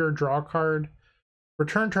graveyard, draw a card.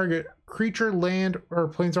 Return target creature, land, or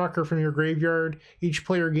planeswalker from your graveyard. Each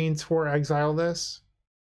player gains 4, exile this.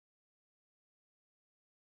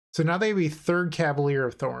 So now they have a 3rd Cavalier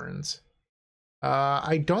of Thorns.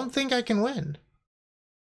 I don't think I can win.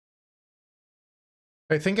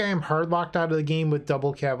 I think I am hard locked out of the game with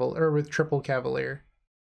triple Cavalier.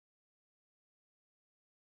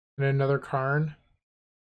 And another Karn.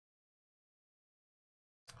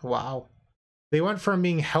 Wow. They went from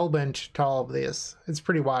being hellbent to all of this. It's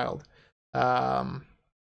pretty wild.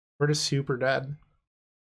 We're just super dead.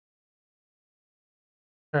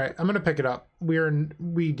 Alright, I'm gonna pick it up. We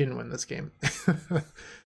didn't win this game.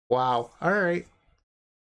 Wow. Alright.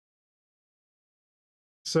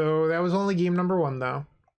 So that was only game number 1, though.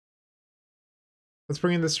 Let's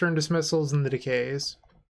bring in the Stern Dismissals and the Decays.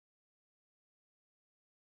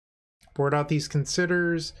 Board out these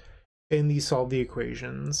Considers, and these solve the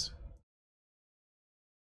equations.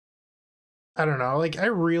 I don't know, like,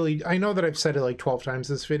 I know that I've said it like 12 times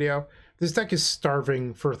this video. This deck is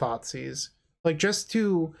starving for Thoughtseize. Like, just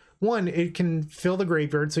to, one, it can fill the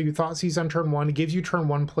graveyard, so you Thoughtseize on turn 1, it gives you turn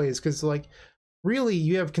 1 plays, because, like, really,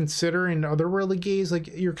 you have Consider and Otherworldly Gaze, like,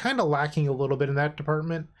 you're kind of lacking a little bit in that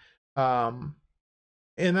department. And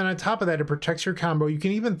then on top of that, it protects your combo. You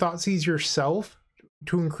can even Thoughtseize yourself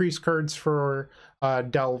to increase cards for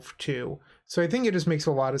Delve too. So I think it just makes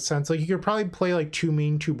a lot of sense. Like, you could probably play like 2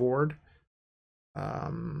 main, 2 board.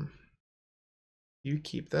 You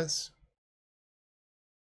keep this.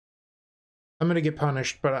 I'm gonna get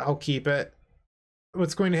punished, but I'll keep it.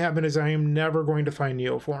 What's going to happen is I am never going to find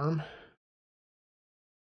Neoform.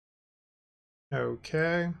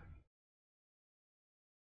 Okay.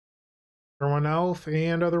 One Elf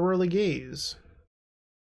and Otherworldly Gaze.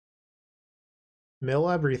 Mill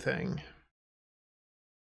everything.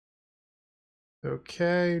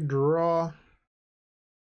 Okay, draw.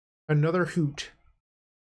 Another Hoot.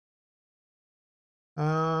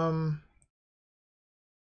 I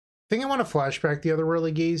think I want to flashback the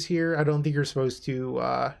Otherworldly Gaze here. I don't think you're supposed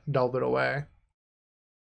to delve it away.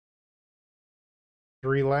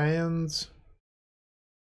 3 lands.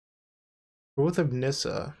 Oath of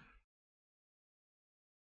Nissa.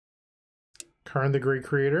 Karn the Great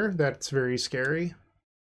Creator. That's very scary.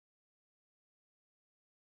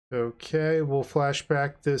 Okay, we'll flash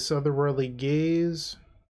back this Otherworldly Gaze.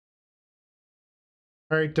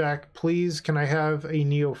 Alright, deck, please, can I have a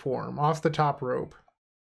Neoform off the top rope?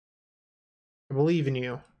 I believe in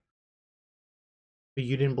you. But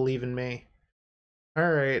you didn't believe in me.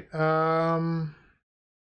 Alright, I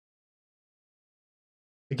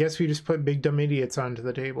guess we just put big dumb idiots onto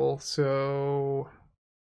the table, so...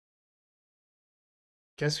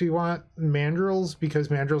 Guess we want Mandrills, because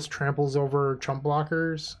Mandrills tramples over chump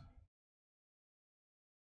blockers.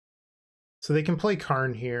 So they can play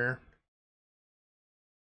Karn here.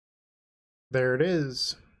 There it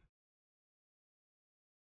is.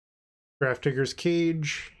 Grafdigger's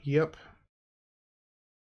Cage, yep.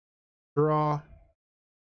 Draw.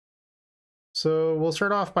 So we'll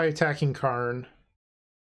start off by attacking Karn.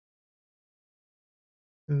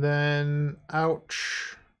 And then,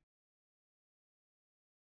 ouch.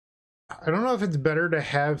 I don't know if it's better to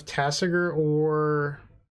have Tasigur or...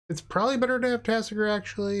 It's probably better to have Tasigur,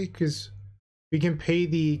 actually, because we can pay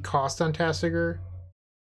the cost on Tasigur.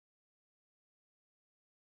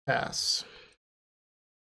 Pass.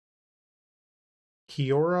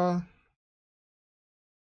 Kiora.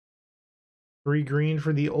 3 green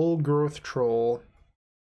for the Old Growth Troll.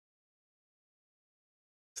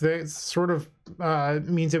 So that sort of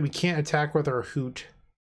means that we can't attack with our Hoot.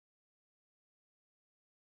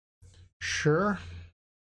 Sure.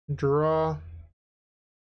 Draw.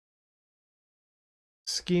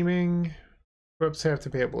 Scheming. Whoops, I have to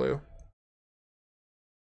pay a blue.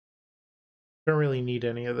 Don't really need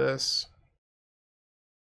any of this.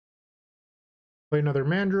 Play another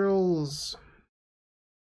Mandrills.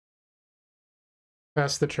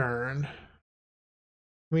 Pass the turn.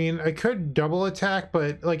 I mean, I could double attack,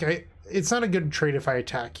 but like it's not a good trade if I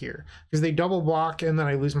attack here, because they double block and then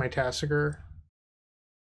I lose my Tasigur.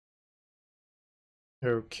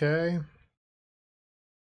 Okay.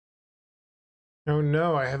 Oh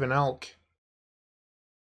no, I have an elk.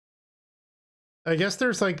 I guess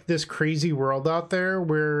there's like this crazy world out there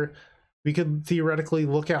where we could theoretically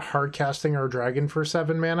look at hard casting our dragon for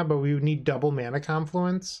 7 mana, but we would need double mana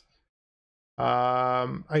confluence.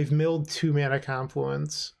 I've milled 2 mana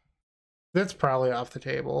confluence. That's probably off the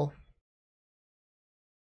table.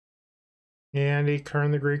 And a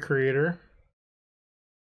Karn the Great Creator.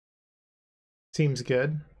 Seems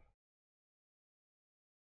good.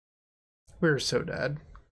 We're so dead.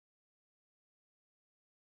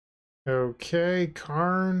 Okay,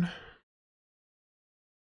 Karn.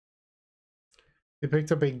 They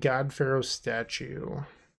picked up a God Pharaoh statue.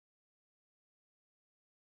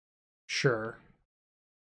 Sure.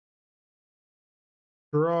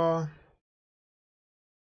 Draw.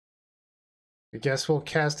 I guess we'll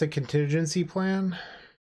cast a Contingency Plan.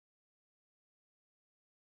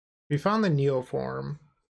 We found the Neoform.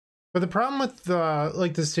 But the problem with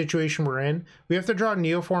the situation we're in, we have to draw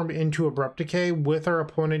Neoform into Abrupt Decay with our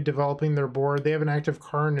opponent developing their board. They have an active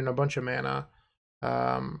Karn and a bunch of mana.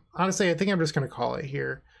 Honestly, I think I'm just going to call it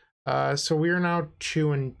here. So we are now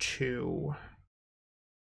 2-2.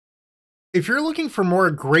 If you're looking for more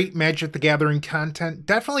great Magic the Gathering content,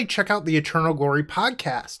 definitely check out the Eternal Glory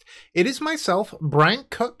podcast. It is myself, Bryant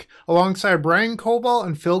Cook, alongside Brian Koval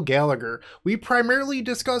and Phil Gallagher. We primarily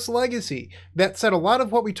discuss Legacy. That said, a lot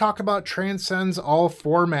of what we talk about transcends all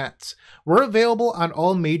formats. We're available on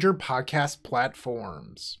all major podcast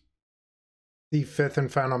platforms. The 5th and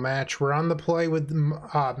final match, we're on the play with,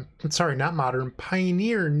 sorry, not Modern,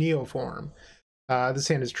 Pioneer Neoform. This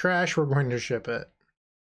hand is trash, we're going to ship it.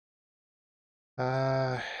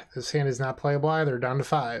 This hand is not playable either, down to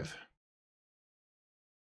 5.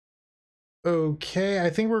 Okay, I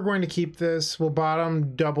think we're going to keep this. We'll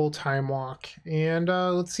bottom double Time Walk, and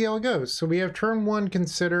let's see how it goes. So we have turn 1,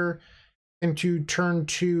 Consider, into turn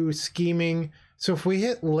 2, Scheming. So if we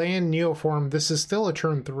hit land Neoform, this is still a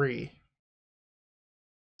turn 3.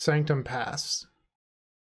 Sanctum Pass.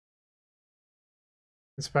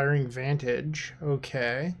 Inspiring Vantage,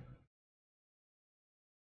 okay.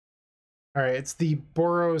 Alright, it's the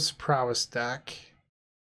Boros Prowess deck.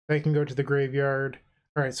 They can go to the graveyard.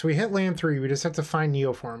 Alright, so we hit land 3. We just have to find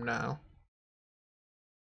Neoform now.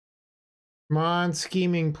 Come on,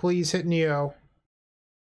 Scheming. Please hit Neo.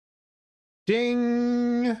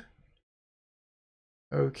 Ding!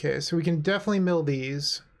 Okay, so we can definitely mill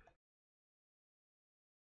these.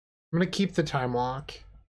 I'm going to keep the Time Walk.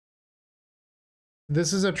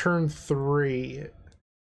 This is a turn 3.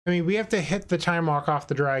 I mean, we have to hit the Time Walk off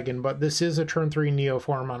the dragon, but this is a turn 3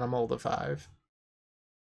 Neoform on a Mold of 5.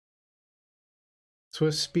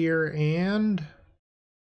 Swift Spear and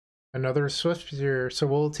another Swift Spear. So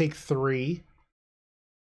we'll take 3.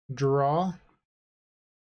 Draw.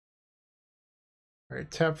 All right,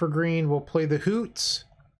 tap for green. We'll play the Hoots.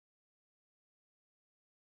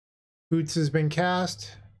 Hoots has been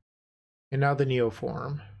cast. And now the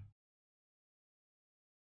Neoform.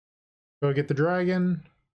 Go get the dragon.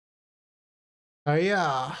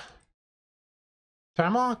 Yeah.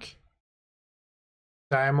 Time lock.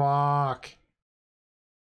 Time lock.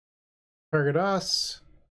 Target us.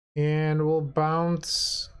 And we'll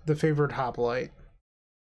bounce the favorite hoplite.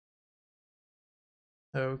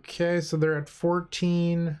 Okay, so they're at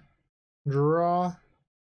 14. Draw.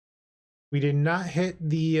 We did not hit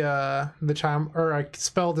the time, or a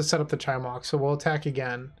spell to set up the time lock, so we'll attack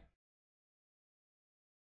again.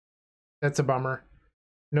 That's a bummer.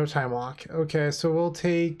 No time lock. Okay, so we'll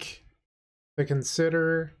take the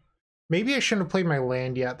consider. Maybe I shouldn't have played my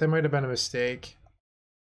land yet. That might have been a mistake.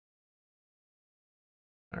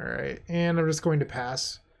 All right, and I'm just going to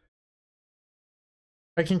pass.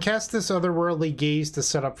 I can cast this Otherworldly Gaze to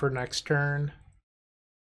set up for next turn.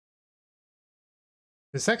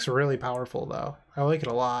 This deck's really powerful, though. I like it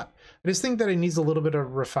a lot. I just think that it needs a little bit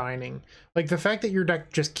of refining. Like, the fact that your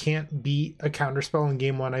deck just can't beat a counterspell in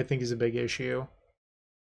game 1, I think, is a big issue.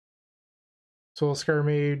 Soul Scar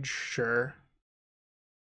Mage, sure.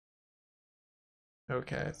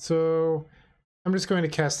 Okay, so I'm just going to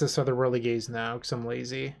cast this Otherworldly Gaze now, because I'm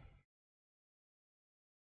lazy.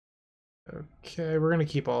 Okay, we're going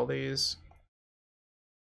to keep all these.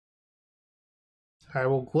 I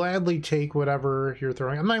will gladly take whatever you're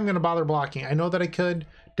throwing. I'm not even going to bother blocking. I know that I could.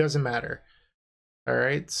 Doesn't matter. All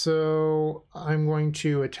right, so I'm going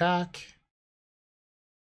to attack.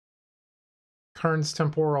 Karn's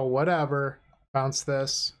Temporal, whatever. Bounce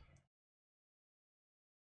this.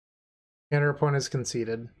 And our opponent is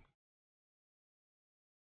conceded.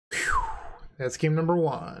 Whew. That's game number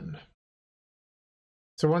 1.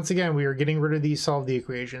 So once again, we are getting rid of these solve the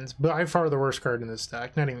equations. By far the worst card in this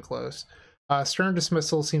deck. Not even close. Stern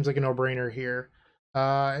Dismissal seems like a no-brainer here.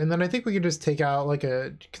 And then I think we could just take out like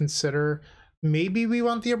a consider. Maybe we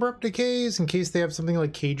want the Abrupt Decays in case they have something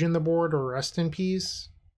like Cage in the board or Rest in Peace.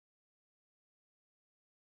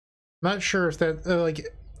 Not sure if that, like,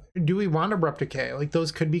 do we want Abrupt Decay? Like,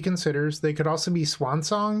 those could be considers. They could also be Swan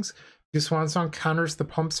Songs, because Swan Song counters the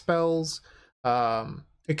pump spells.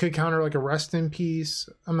 It could counter like a Rest in Peace.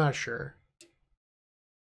 I'm not sure.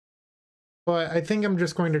 But I think I'm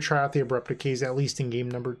just going to try out the Abrupt Decays, at least in game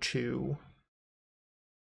number 2.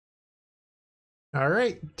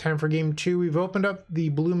 Alright, time for game 2. We've opened up the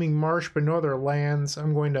Blooming Marsh, but no other lands.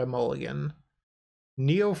 I'm going to mulligan.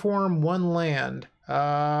 Neoform, 1 land.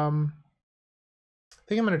 I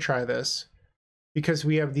think I'm going to try this, because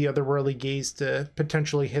we have the Otherworldly Gaze to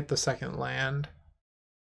potentially hit the second land.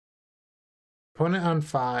 Opponent on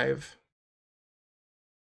 5.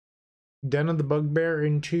 Den of the Bugbear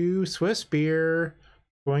into Swiss Beer.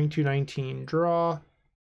 Going to 19. Draw.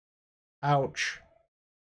 Ouch.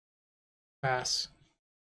 Pass.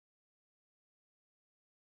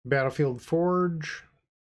 Battlefield Forge.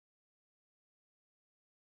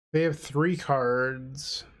 They have 3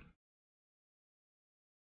 cards.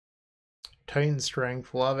 Titan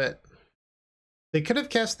Strength, love it. They could have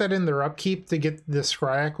cast that in their upkeep to get the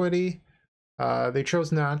Scry Equity. They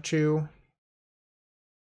chose not to.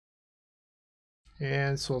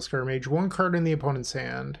 And Soul Scar Mage, 1 card in the opponent's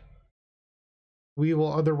hand. We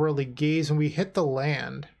will Otherworldly Gaze, and we hit the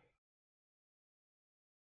land.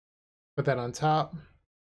 Put that on top.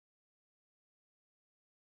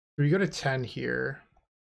 We go to 10 here.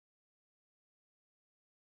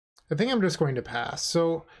 I think I'm just going to pass.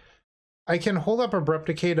 So I can hold up Abrupt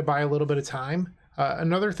Decay to buy a little bit of time.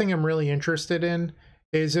 Another thing I'm really interested in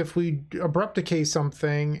is if we Abrupt Decay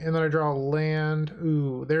something and then I draw a land.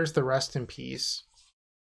 Ooh, there's the Rest in Peace.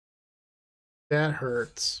 That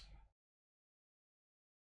hurts.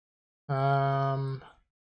 Yikes.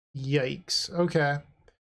 Okay.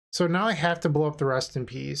 So now I have to blow up the Rest in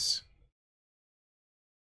Peace.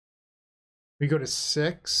 We go to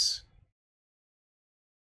 6.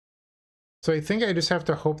 So I think I just have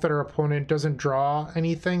to hope that our opponent doesn't draw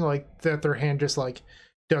anything, like that their hand just like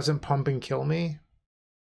doesn't pump and kill me.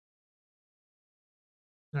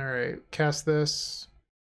 All right, cast this.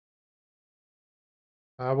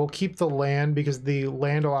 We'll keep the land because the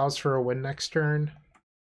land allows for a win next turn.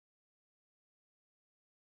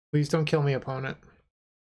 Please don't kill me, opponent.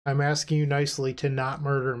 I'm asking you nicely to not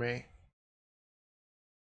murder me.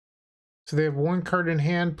 So they have 1 card in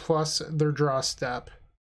hand plus their draw step.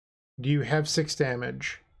 Do you have 6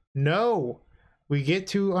 damage? No! We get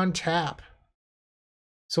to untap.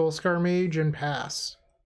 Soul Scar Mage and pass.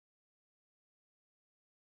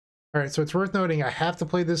 Alright, so it's worth noting I have to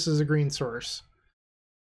play this as a green source.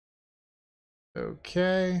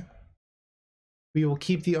 Okay. We will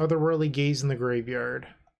keep the Otherworldly Gaze in the graveyard.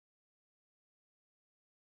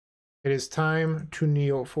 It is time to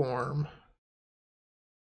Neoform.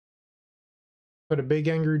 Put a big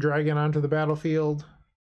angry dragon onto the battlefield.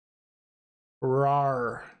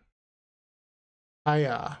 Rawr.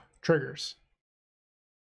 Hiya. Triggers.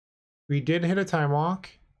 We did hit a time walk.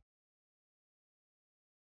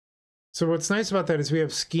 So what's nice about that is we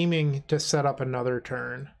have scheming to set up another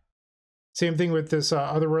turn. Same thing with this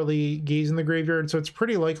Otherworldly Gaze in the graveyard, so it's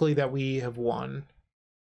pretty likely that we have won.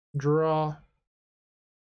 Draw.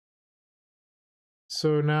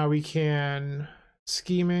 So now we can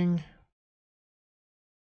scheming.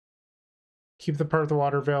 Keep the part of the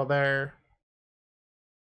Waterveil there.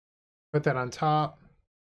 Put that on top.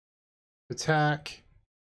 Attack.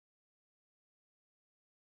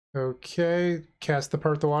 Okay, cast the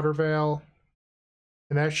part of the Waterveil.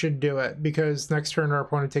 And that should do it, because next turn our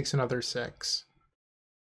opponent takes another 6.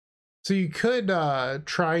 So you could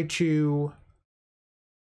try to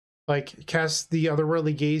like cast the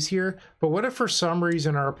Otherworldly Gaze here, but what if for some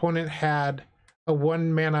reason our opponent had a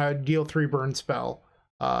 1 mana deal 3 burn spell?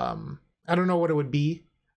 I don't know what it would be.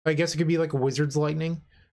 I guess it could be like a Wizard's Lightning,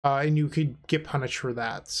 and you could get punished for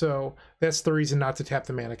that. So that's the reason not to tap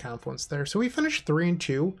the Mana Confluence there. So we finished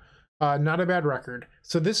 3-2. Not a bad record.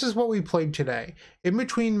 So this is what we played today. In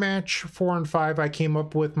between match 4 and 5, I came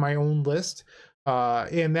up with my own list,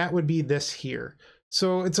 and that would be this here.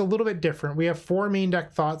 So it's a little bit different. We have 4 main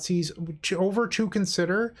deck Thoughtseize, over 2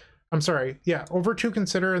 Consider. I'm sorry, yeah, over 2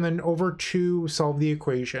 Consider, and then over 2 Solve the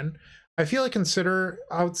Equation. I feel like Consider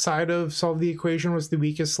outside of Solve the Equation was the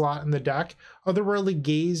weakest slot in the deck. Otherworldly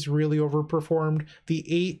Gaze really overperformed.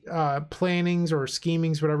 The 8 plannings or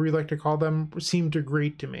schemings, whatever you like to call them, seemed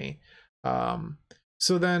great to me.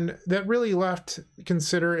 So then that really left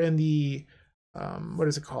Consider in the, what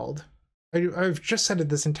is it called? I've just said it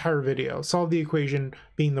this entire video, Solve the Equation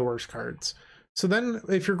being the worst cards. So then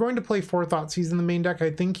if you're going to play 4 Thoughtseize in the main deck,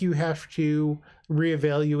 I think you have to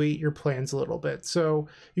reevaluate your plans a little bit. So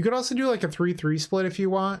you could also do like a 3-3 split if you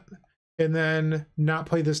want, and then not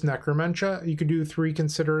play this Necromentia. You could do 3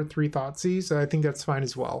 Consider, 3 Thoughtseize. I think that's fine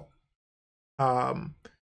as well.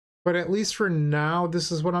 But at least for now, this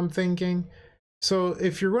is what I'm thinking. So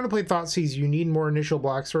if you're going to play Thoughtseize, you need more initial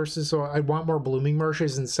black sources. So I want more Blooming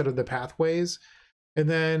Marshes instead of the Pathways. And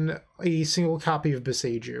then a single copy of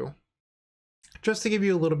Boseiju, just to give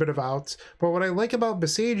you a little bit of outs. But what I like about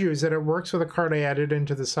Boseiju is that it works with a card I added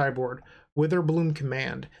into the sideboard, Witherbloom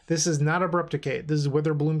Command. This is not Abrupt Decay. This is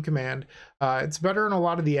Witherbloom Command. It's better in a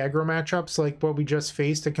lot of the aggro matchups, like what we just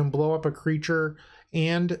faced. It can blow up a creature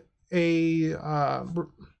and a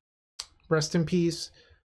Rest in Peace.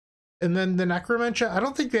 And then the Necromentia, I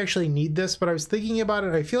don't think you actually need this, but I was thinking about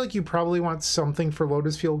it. I feel like you probably want something for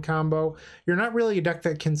Lotus Field combo. You're not really a deck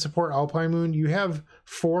that can support Alpine Moon. You have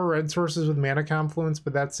 4 red sources with Mana Confluence,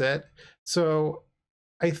 but that's it. So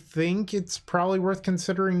I think it's probably worth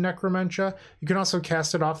considering Necromentia. You can also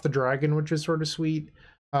cast it off the dragon, which is sort of sweet.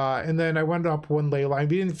 And then I went up 1 Leyline.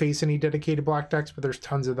 We didn't face any dedicated black decks, but there's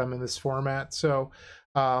tons of them in this format. So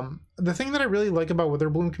the thing that I really like about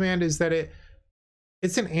Witherbloom Command is that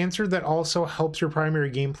it's an answer that also helps your primary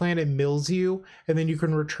game plan. It mills you, and then you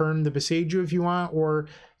can return the Boseiju if you want, or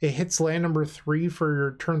it hits land number 3 for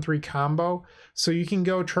your turn 3 combo. So you can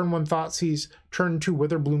go turn 1 Thoughtseize, turn 2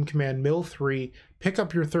 Witherbloom Command, mill 3, pick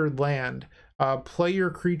up your 3rd land, play your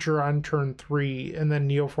creature on turn 3, and then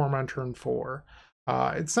Neoform on turn 4.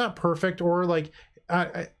 It's not perfect, or like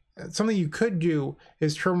something you could do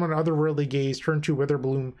is turn 1 Otherworldly Gaze, turn 2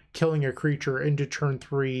 Witherbloom, killing a creature into turn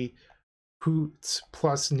 3 Hoots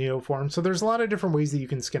plus Neoform. So there's a lot of different ways that you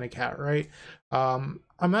can skin a cat, right? I'm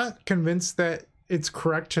not convinced that it's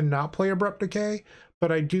correct to not play Abrupt Decay,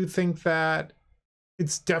 but I do think that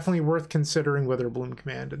it's definitely worth considering Witherbloom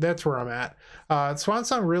Command. That's where I'm at.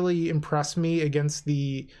 Swansong really impressed me against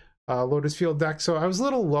the Lotus Field deck, so I was a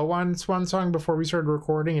little low on Swansong before we started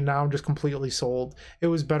recording, and now I'm just completely sold. It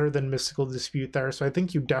was better than Mystical Dispute there, so I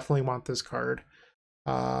think you definitely want this card.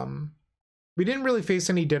 We didn't really face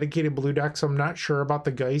any dedicated blue decks, so I'm not sure about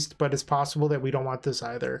the Geist, but it's possible that we don't want this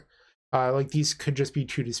either. Like these could just be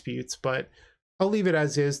 2 disputes, but I'll leave it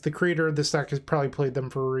as is. The creator of this deck has probably played them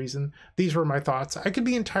for a reason. These were my thoughts. I could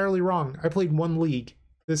be entirely wrong. I played 1 league.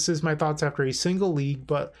 This is my thoughts after a single league,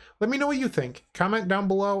 but let me know what you think. Comment down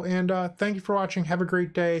below, and thank you for watching. Have a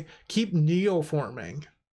great day. Keep neoforming.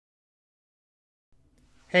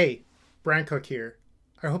 Hey, Bryant Cook here.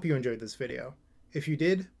 I hope you enjoyed this video. If you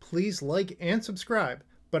did, please like and subscribe,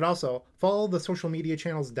 but also follow the social media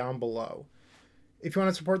channels down below. If you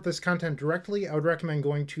want to support this content directly, I would recommend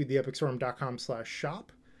going to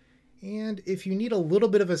theepicstorm.com/shop. And if you need a little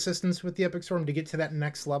bit of assistance with the Epic Storm to get to that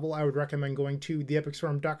next level, I would recommend going to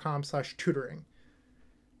theepicstorm.com/tutoring.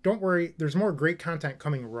 Don't worry, there's more great content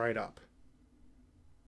coming right up.